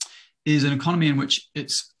is an economy in which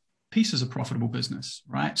peace is a profitable business,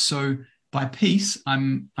 right? So by peace,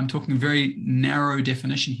 I'm talking a very narrow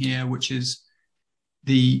definition here, which is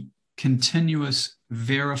the continuous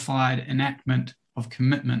verified enactment of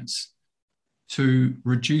commitments to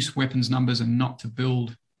reduce weapons numbers and not to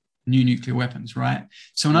build new nuclear weapons, right?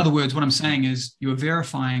 So in other words, what I'm saying is you're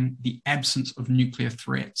verifying the absence of nuclear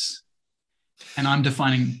threats. And I'm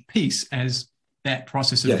defining peace as that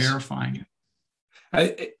process of verifying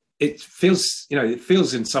it. It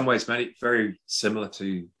feels in some ways very similar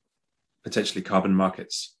to potentially carbon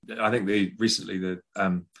markets. I think recently the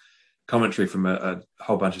commentary from a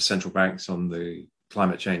whole bunch of central banks on the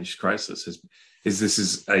climate change crisis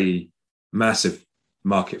is a massive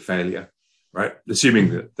market failure, right?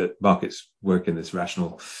 Assuming that markets work in this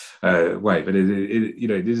rational way, but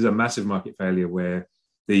it is a massive market failure where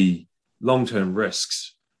the long-term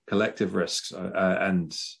risks, collective risks,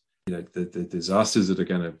 and the disasters that are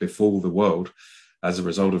going to befall the world as a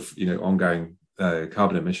result of ongoing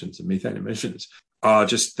carbon emissions and methane emissions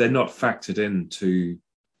they're not factored into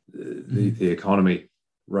the economy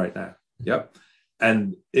right now. Yep.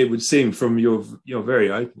 And it would seem from your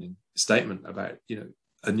very opening statement about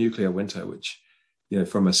a nuclear winter, which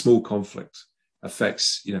from a small conflict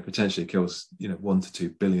affects potentially kills 1 to 2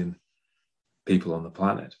 billion people on the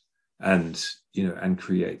planet, and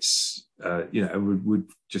creates would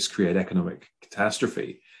just create economic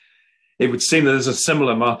catastrophe. It would seem that there's a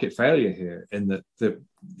similar market failure here in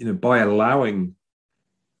that by allowing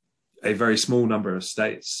a very small number of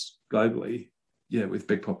states globally, with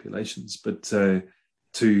big populations, but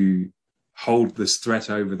to hold this threat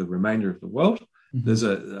over the remainder of the world, there's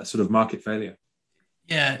a sort of market failure.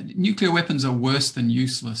 Yeah, nuclear weapons are worse than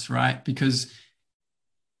useless, right? Because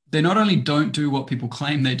they not only don't do what people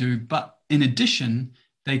claim they do, but in addition,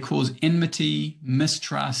 they cause enmity,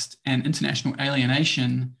 mistrust, and international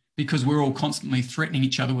alienation because we're all constantly threatening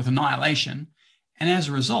each other with annihilation. And as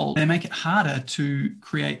a result, they make it harder to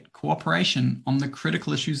create cooperation on the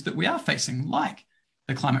critical issues that we are facing, like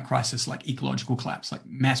the climate crisis, like ecological collapse, like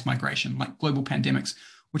mass migration, like global pandemics,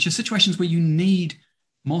 which are situations where you need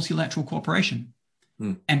multilateral cooperation.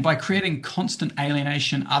 And by creating constant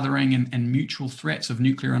alienation, othering, and mutual threats of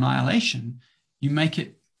nuclear annihilation, you make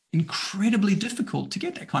it incredibly difficult to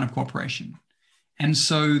get that kind of cooperation. And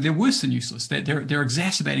so they're worse than useless. They're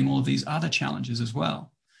exacerbating all of these other challenges as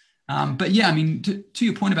well. But yeah, I mean, to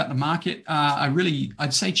your point about the market,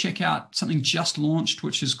 I'd say check out something just launched,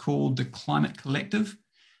 which is called the Climate Collective,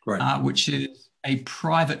 right. Which is a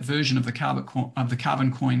private version of the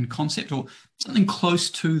carbon coin concept, or something close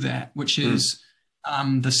to that, which is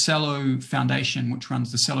the Celo Foundation, which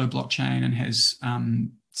runs the Celo blockchain and has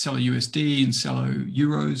Celo USD and Celo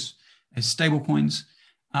Euros as stablecoins,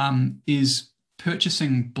 is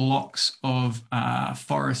purchasing blocks of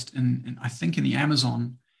forest in I think in the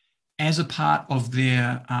Amazon as a part of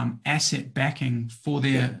their asset backing for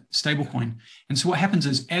their stablecoin. And so what happens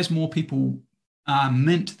is, as more people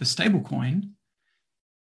mint the stablecoin,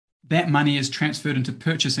 that money is transferred into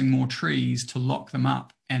purchasing more trees to lock them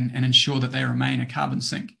up and ensure that they remain a carbon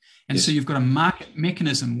sink. And so you've got a market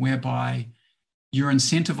mechanism whereby you're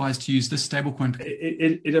incentivized to use this stablecoin.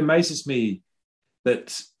 It amazes me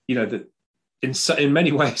that, that in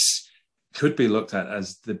many ways could be looked at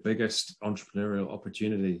as the biggest entrepreneurial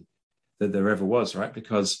opportunity that there ever was, right?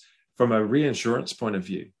 Because from a reinsurance point of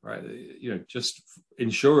view, right, just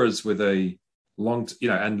insurers with a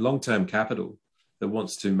long-term capital that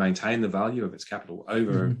wants to maintain the value of its capital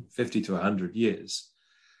over 50 to 100 years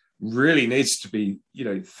really needs to be,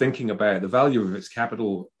 thinking about the value of its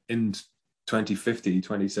capital in 2050,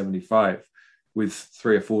 2075 with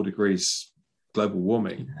 3 or 4 degrees global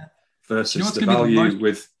warming versus the value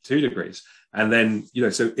with 2 degrees. And then,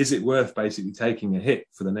 so is it worth basically taking a hit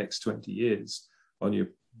for the next 20 years on your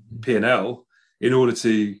P&L in order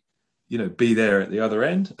to, be there at the other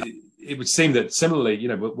end? It would seem that similarly,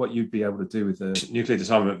 what you'd be able to do with the nuclear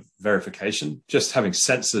disarmament verification, just having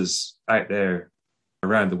sensors out there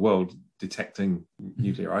around the world detecting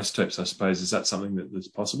nuclear isotopes, I suppose, is that something that's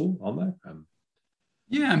possible on there?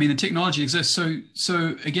 Yeah, I mean, the technology exists.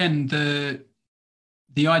 So again,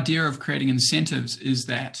 the idea of creating incentives is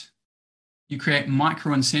that you create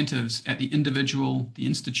micro incentives at the individual, the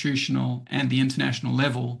institutional, and the international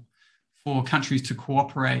level for countries to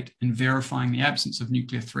cooperate in verifying the absence of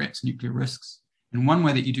nuclear threats, nuclear risks. And one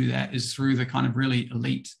way that you do that is through the kind of really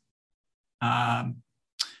elite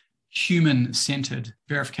human-centered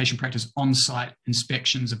verification practice, on-site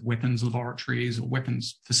inspections of weapons laboratories or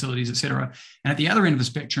weapons facilities, etc. And at the other end of the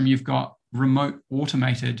spectrum, you've got remote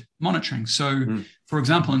automated monitoring. So, for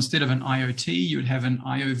example, instead of an IoT, you would have an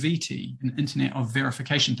IOVT, an Internet of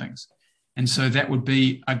Verification Things. And so that would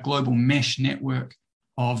be a global mesh network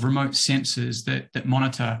of remote sensors that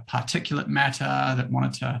monitor particulate matter, that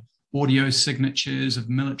monitor audio signatures of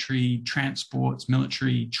military transports,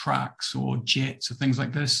 military trucks or jets or things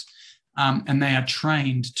like this. And they are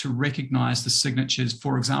trained to recognize the signatures,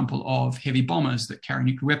 for example, of heavy bombers that carry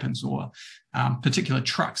nuclear weapons or particular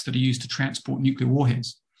trucks that are used to transport nuclear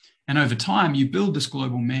warheads. And over time, you build this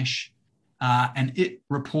global mesh and it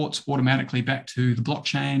reports automatically back to the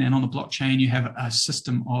blockchain. And on the blockchain, you have a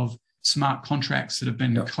system of smart contracts that have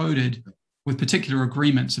been coded with particular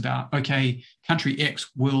agreements about, okay, country X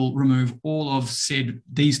will remove all of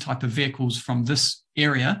these type of vehicles from this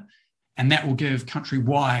area, and that will give country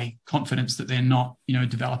Y confidence that they're not,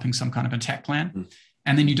 developing some kind of attack plan.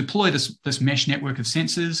 And then you deploy this mesh network of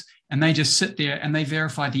sensors, and they just sit there and they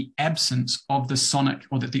verify the absence of the sonic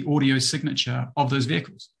or the audio signature of those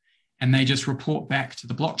vehicles. And they just report back to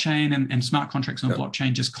the blockchain, and smart contracts on the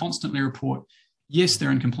blockchain just constantly report, yes,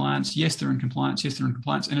 they're in compliance. Yes, they're in compliance. Yes, they're in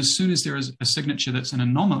compliance. And as soon as there is a signature that's an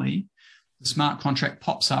anomaly, the smart contract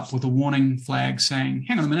pops up with a warning flag saying,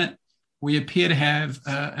 hang on a minute, we appear to have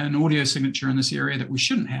an audio signature in this area that we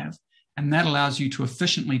shouldn't have. And that allows you to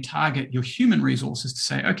efficiently target your human resources to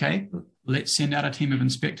say, okay, let's send out a team of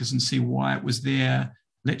inspectors and see why it was there.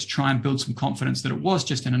 Let's try and build some confidence that it was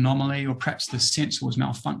just an anomaly, or perhaps the sensor was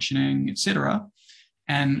malfunctioning, etc.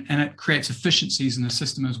 And it creates efficiencies in the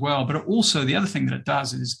system as well. But also, the other thing that it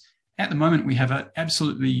does is, at the moment, we have an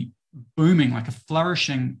absolutely booming, like a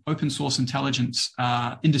flourishing open source intelligence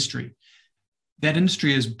industry. That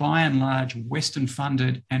industry is by and large Western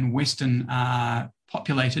funded and Western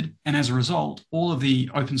populated. And as a result, all of the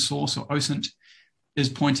open source, or OSINT, is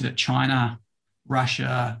pointed at China,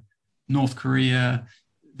 Russia, North Korea,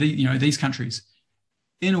 these countries.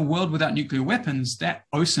 In a world without nuclear weapons, that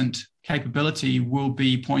OSINT capability will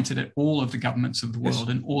be pointed at all of the governments of the world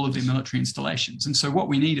and all of their military installations. And so what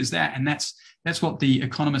we need is that, and that's what the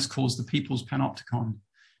economist calls the people's panopticon.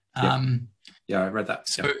 I read that.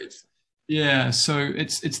 So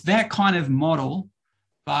it's that kind of model,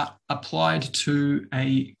 but applied to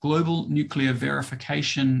a global nuclear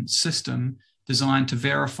verification system designed to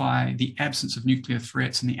verify the absence of nuclear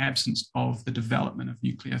threats and the absence of the development of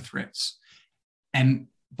nuclear threats. And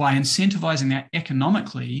by incentivizing that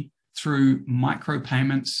economically through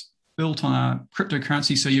micropayments built on a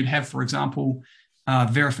cryptocurrency, so you'd have, for example,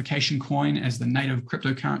 verification coin as the native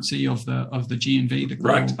cryptocurrency of the GNV.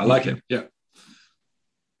 Right, I like it. Yeah.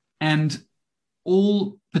 And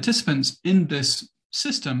all participants in this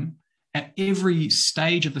system at every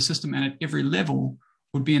stage of the system and at every level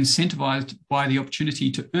would be incentivized by the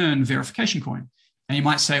opportunity to earn verification coin. And you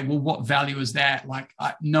might say, well, what value is that?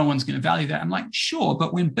 No one's going to value that. I'm like, sure,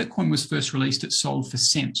 but when Bitcoin was first released, it sold for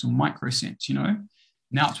cents or microcents,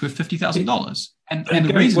 Now it's worth $50,000. And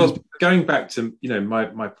the reason is, going back to,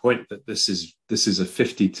 my point that this is a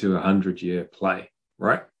 50 to 100 year play,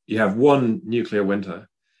 right? You have one nuclear winter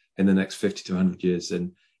in the next 50 to 100 years,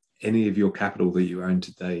 and any of your capital that you own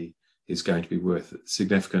today is going to be worth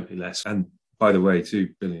significantly less. And by the way, 2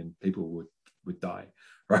 billion people would die,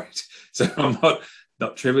 right? So I'm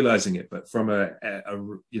not trivializing it, but from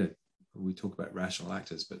we talk about rational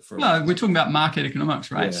actors, but we're talking about market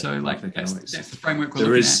economics, right? So that's the framework we're looking at.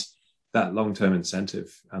 There is that long-term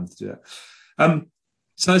incentive to do that.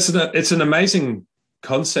 So it's an amazing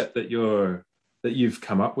concept that you've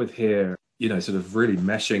come up with here, sort of really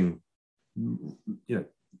meshing,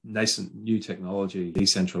 nascent new technology,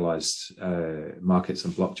 decentralized markets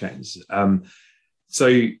and blockchains.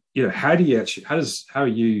 So how are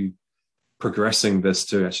you progressing this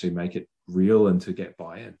to actually make it real and to get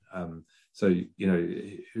buy-in? So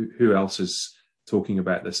who else is talking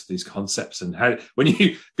about these concepts, and how, when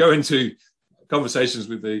you go into conversations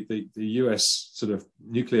with the US sort of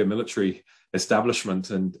nuclear military establishment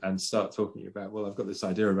and start talking about, well, I've got this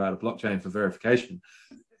idea about a blockchain for verification,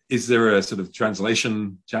 is there a sort of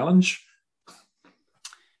translation challenge?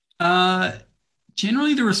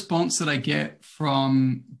 Generally, the response that I get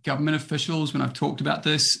from government officials when I've talked about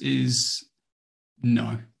this is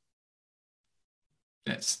no.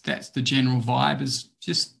 That's the general vibe, is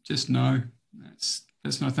just no.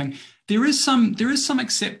 That's nothing. There is some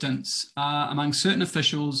acceptance among certain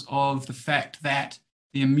officials of the fact that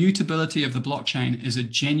the immutability of the blockchain is a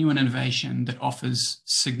genuine innovation that offers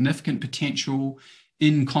significant potential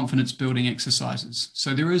in confidence building exercises.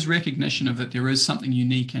 So there is recognition of that there is something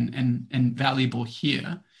unique and valuable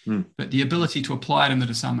here. but the ability to apply it in the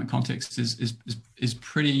disarmament context is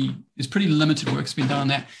pretty limited. Work's been done on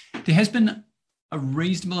that. There has been a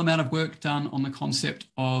reasonable amount of work done on the concept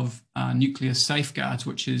of nuclear safeguards,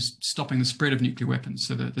 which is stopping the spread of nuclear weapons.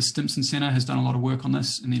 So the Stimson Center has done a lot of work on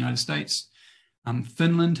this in the United States.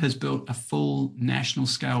 Finland has built a full national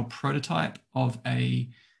scale prototype of a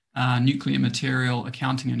nuclear material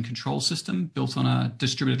accounting and control system built on a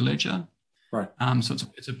distributed ledger. Right. So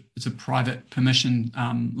it's a private permission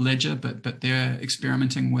ledger, but they're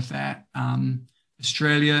experimenting with that.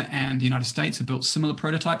 Australia and the United States have built similar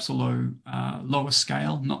prototypes, although lower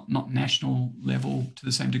scale, not national level to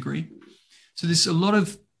the same degree. So there's a lot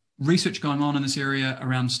of research going on in this area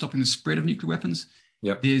around stopping the spread of nuclear weapons.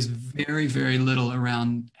 Yep. There's very, very little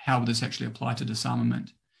around how would this actually apply to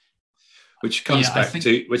disarmament. Which comes back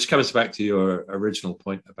to your original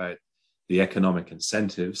point about the economic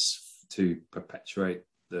incentives to perpetuate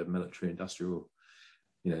the military-industrial,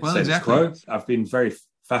 status quo. I've been very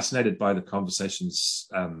fascinated by the conversations,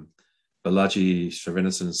 Balaji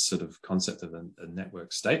Srinivasan's sort of concept of a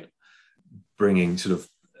network state, bringing sort of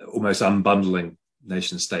almost unbundling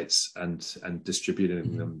nation states and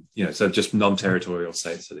distributing them, so just non-territorial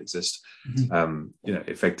states that exist,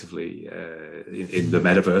 effectively in the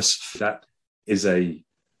metaverse. That is a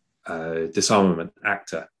disarmament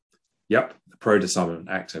actor. Yep, the pro-disarmament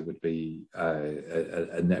actor would be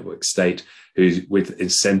a network state who's with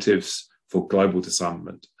incentives for global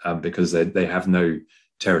disarmament because they have no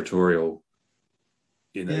territorial,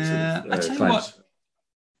 claims.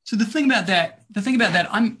 So the thing about that,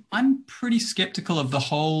 I'm pretty skeptical of the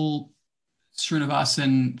whole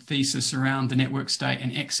Srinivasan thesis around the network state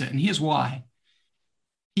and exit, and here's why.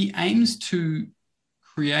 He aims to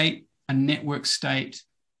create a network state,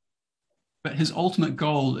 but his ultimate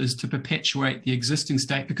goal is to perpetuate the existing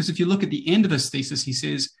state, because if you look at the end of his thesis, he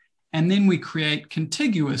says, and then we create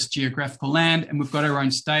contiguous geographical land and we've got our own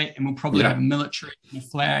state and we'll probably have a military and a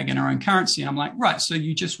flag and our own currency. And I'm like, right, so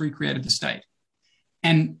you just recreated the state.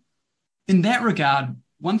 And in that regard,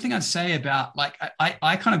 one thing I'd say about,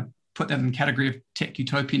 I kind of put that in the category of tech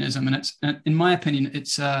utopianism. And it's, in my opinion,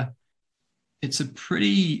 it's a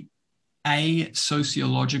pretty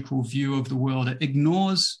sociological view of the world. It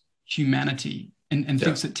ignores humanity and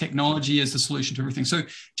thinks that technology is the solution to everything. So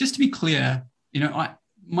just to be clear,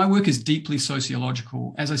 my work is deeply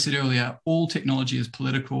sociological. As I said earlier, all technology is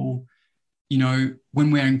political. When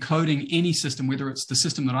we're encoding any system, whether it's the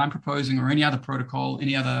system that I'm proposing or any other protocol,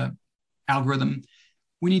 any other algorithm,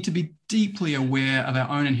 we need to be deeply aware of our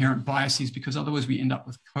own inherent biases, because otherwise we end up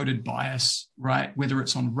with coded bias, right? Whether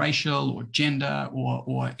it's on racial or gender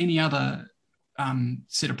or any other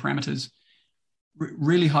set of parameters.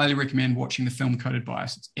 Really highly recommend watching the film Coded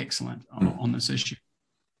Bias. It's excellent on this issue.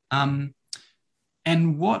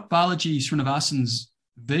 And what Balaji Srinivasan's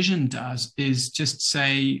vision does is just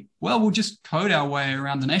say, well, we'll just code our way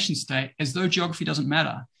around the nation state as though geography doesn't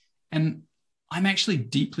matter. And I'm actually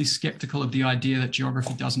deeply skeptical of the idea that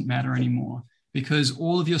geography doesn't matter anymore, because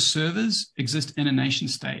all of your servers exist in a nation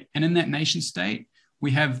state. And in that nation state,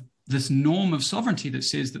 we have this norm of sovereignty that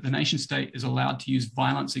says that the nation state is allowed to use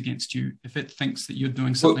violence against you if it thinks that you're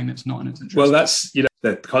doing something that's not in its interest. Well, that's,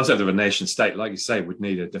 the concept of a nation state, like you say, would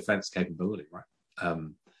need a defense capability, right?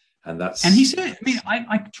 And he said,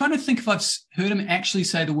 I'm trying to think if I've heard him actually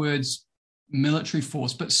say the words military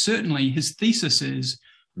force, but certainly his thesis is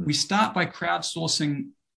we start by crowdsourcing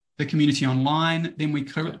the community online, then we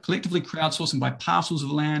collectively crowdsource them by parcels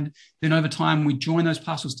of land. Then over time, we join those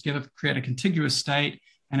parcels together to create a contiguous state.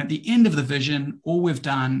 And at the end of the vision, all we've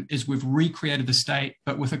done is we've recreated the state,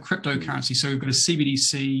 but with a cryptocurrency. So we've got a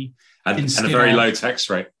CBDC. And a very low tax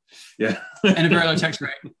rate. Yeah. And a very low tax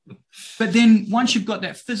rate. But then once you've got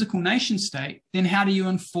that physical nation state, then how do you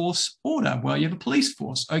enforce order? Well, you have a police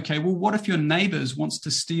force. Okay, well, what if your neighbors wants to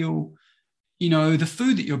steal, the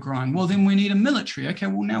food that you're growing? Well, then we need a military. Okay,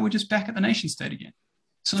 well, now we're just back at the nation state again.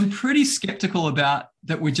 So I'm pretty skeptical about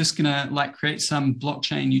that we're just going to create some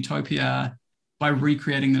blockchain utopia by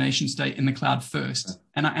recreating the nation state in the cloud first.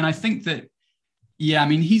 And I think that,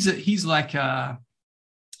 he's like a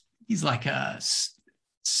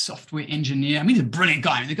software engineer. He's a brilliant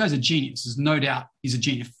guy. The guy's a genius. There's no doubt he's a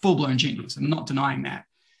genius, full-blown genius. I'm not denying that.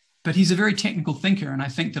 But he's a very technical thinker, and I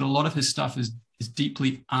think that a lot of his stuff is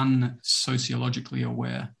deeply unsociologically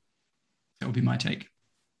aware. That would be my take.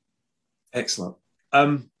 Excellent.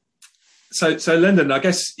 So Lyndon, I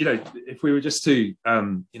guess, if we were just to,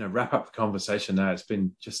 wrap up the conversation now, it's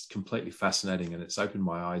been just completely fascinating, and it's opened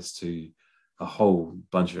my eyes to a whole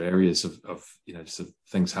bunch of areas of sort of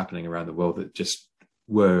things happening around the world that just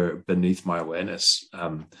were beneath my awareness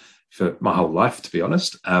for my whole life, to be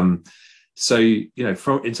honest. So,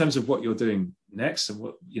 in terms of what you're doing next, and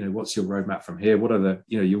what's your roadmap from here? What are the,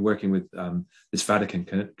 you're working with this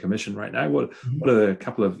Vatican Commission right now. What are the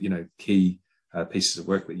couple of, key pieces of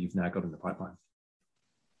work that you've now got in the pipeline?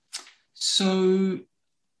 So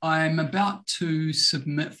I'm about to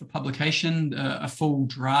submit for publication a full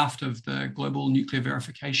draft of the global nuclear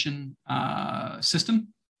verification system.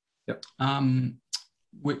 Yep.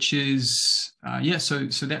 Which is,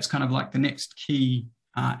 so that's kind of like the next key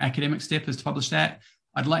academic step, is to publish that.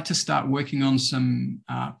 I'd like to start working on some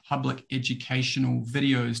public educational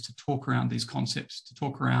videos to talk around these concepts, to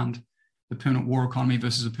talk around the permanent war economy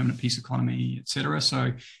versus a permanent peace economy, et cetera.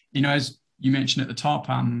 So, as you mentioned at the top,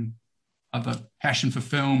 I've a passion for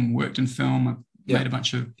film, worked in film, I've made a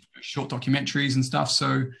bunch of short documentaries and stuff.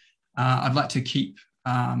 So I'd like to keep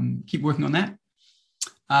working on that.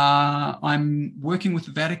 I'm working with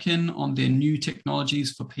the Vatican on their new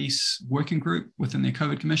technologies for peace working group within their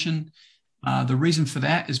COVID commission. The reason for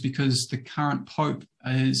that is because the current Pope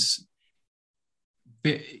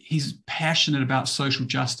he's passionate about social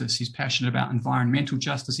justice. He's passionate about environmental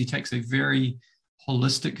justice. He takes a very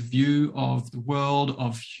holistic view of the world,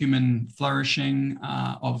 of human flourishing,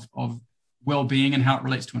 of well-being and how it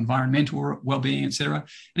relates to environmental well-being, etc.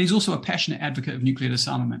 And he's also a passionate advocate of nuclear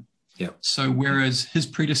disarmament. Yep. So whereas his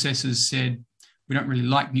predecessors said, we don't really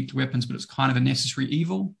like nuclear weapons, but it's kind of a necessary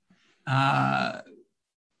evil,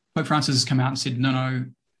 Pope Francis has come out and said, no,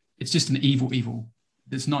 it's just an evil.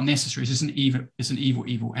 It's not necessary. It's just an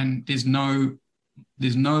evil. And there's no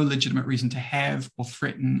legitimate reason to have or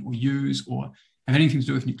threaten or use or have anything to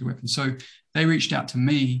do with nuclear weapons. So they reached out to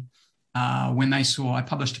me when they saw, I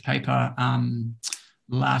published a paper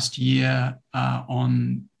last year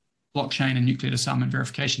on blockchain and nuclear disarmament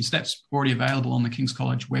verification. So that's already available on the King's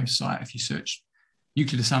College website. If you search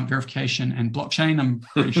nuclear disarmament verification and blockchain, I'm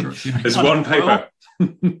pretty sure it's there's one paper.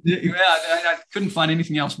 I couldn't find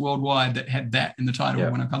anything else worldwide that had that in the title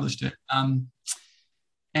when I published it.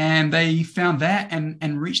 And they found that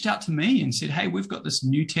and reached out to me and said, hey, we've got this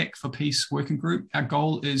new tech for peace working group. Our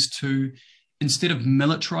goal is to, instead of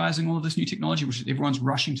militarizing all of this new technology, which everyone's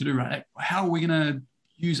rushing to do, right? How are we going to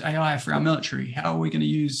use AI for our military? How are we going to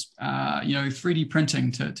use 3D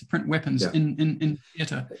printing to print weapons in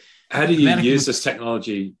theater? How do you use this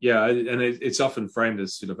technology? Yeah, and it's often framed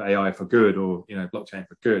as sort of AI for good, or blockchain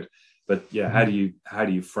for good. But how do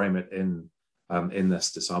you frame it in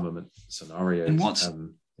this disarmament scenario? And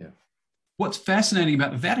what's fascinating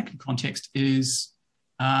about the Vatican context is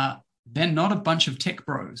they're not a bunch of tech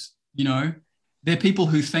bros. They're people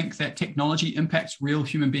who think that technology impacts real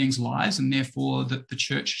human beings' lives, and therefore that the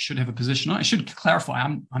church should have a position on it. I should clarify,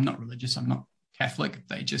 I'm not religious, I'm not Catholic.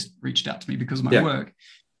 They just reached out to me because of my work.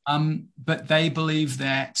 But they believe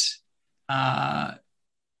that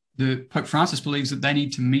the Pope Francis believes that they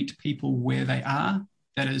need to meet people where they are.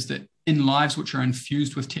 That is, that in lives which are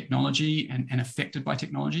infused with technology and affected by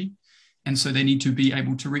technology. And so they need to be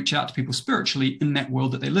able to reach out to people spiritually in that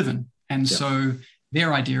world that they live in. And so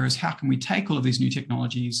their idea is, how can we take all of these new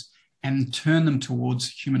technologies and turn them towards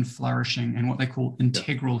human flourishing and what they call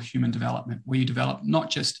integral human development, where you develop not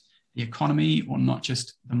just the economy or not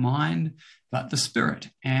just the mind, but the spirit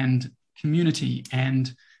and community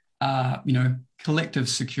and collective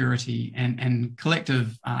security and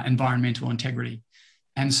collective environmental integrity.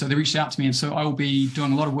 And so they reached out to me, and so I will be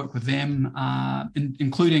doing a lot of work with them,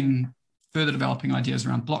 including further developing ideas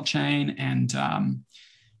around blockchain and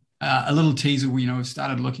a little teaser. We've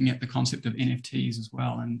started looking at the concept of NFTs as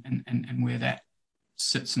well, and where that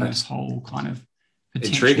sits in this whole kind of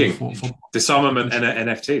potential intriguing for disarmament and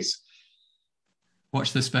NFTs.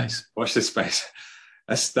 Watch this space.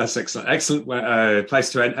 That's excellent place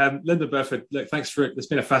to end. Lyndon Burford, look, thanks for it. It's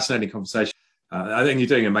been a fascinating conversation. I think you're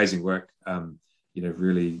doing amazing work.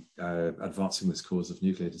 Really advancing this cause of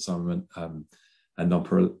nuclear disarmament and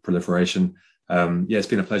non-proliferation. It's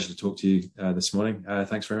been a pleasure to talk to you this morning.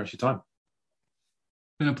 Thanks very much for your time.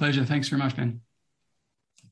 It's been a pleasure. Thanks very much, Ben.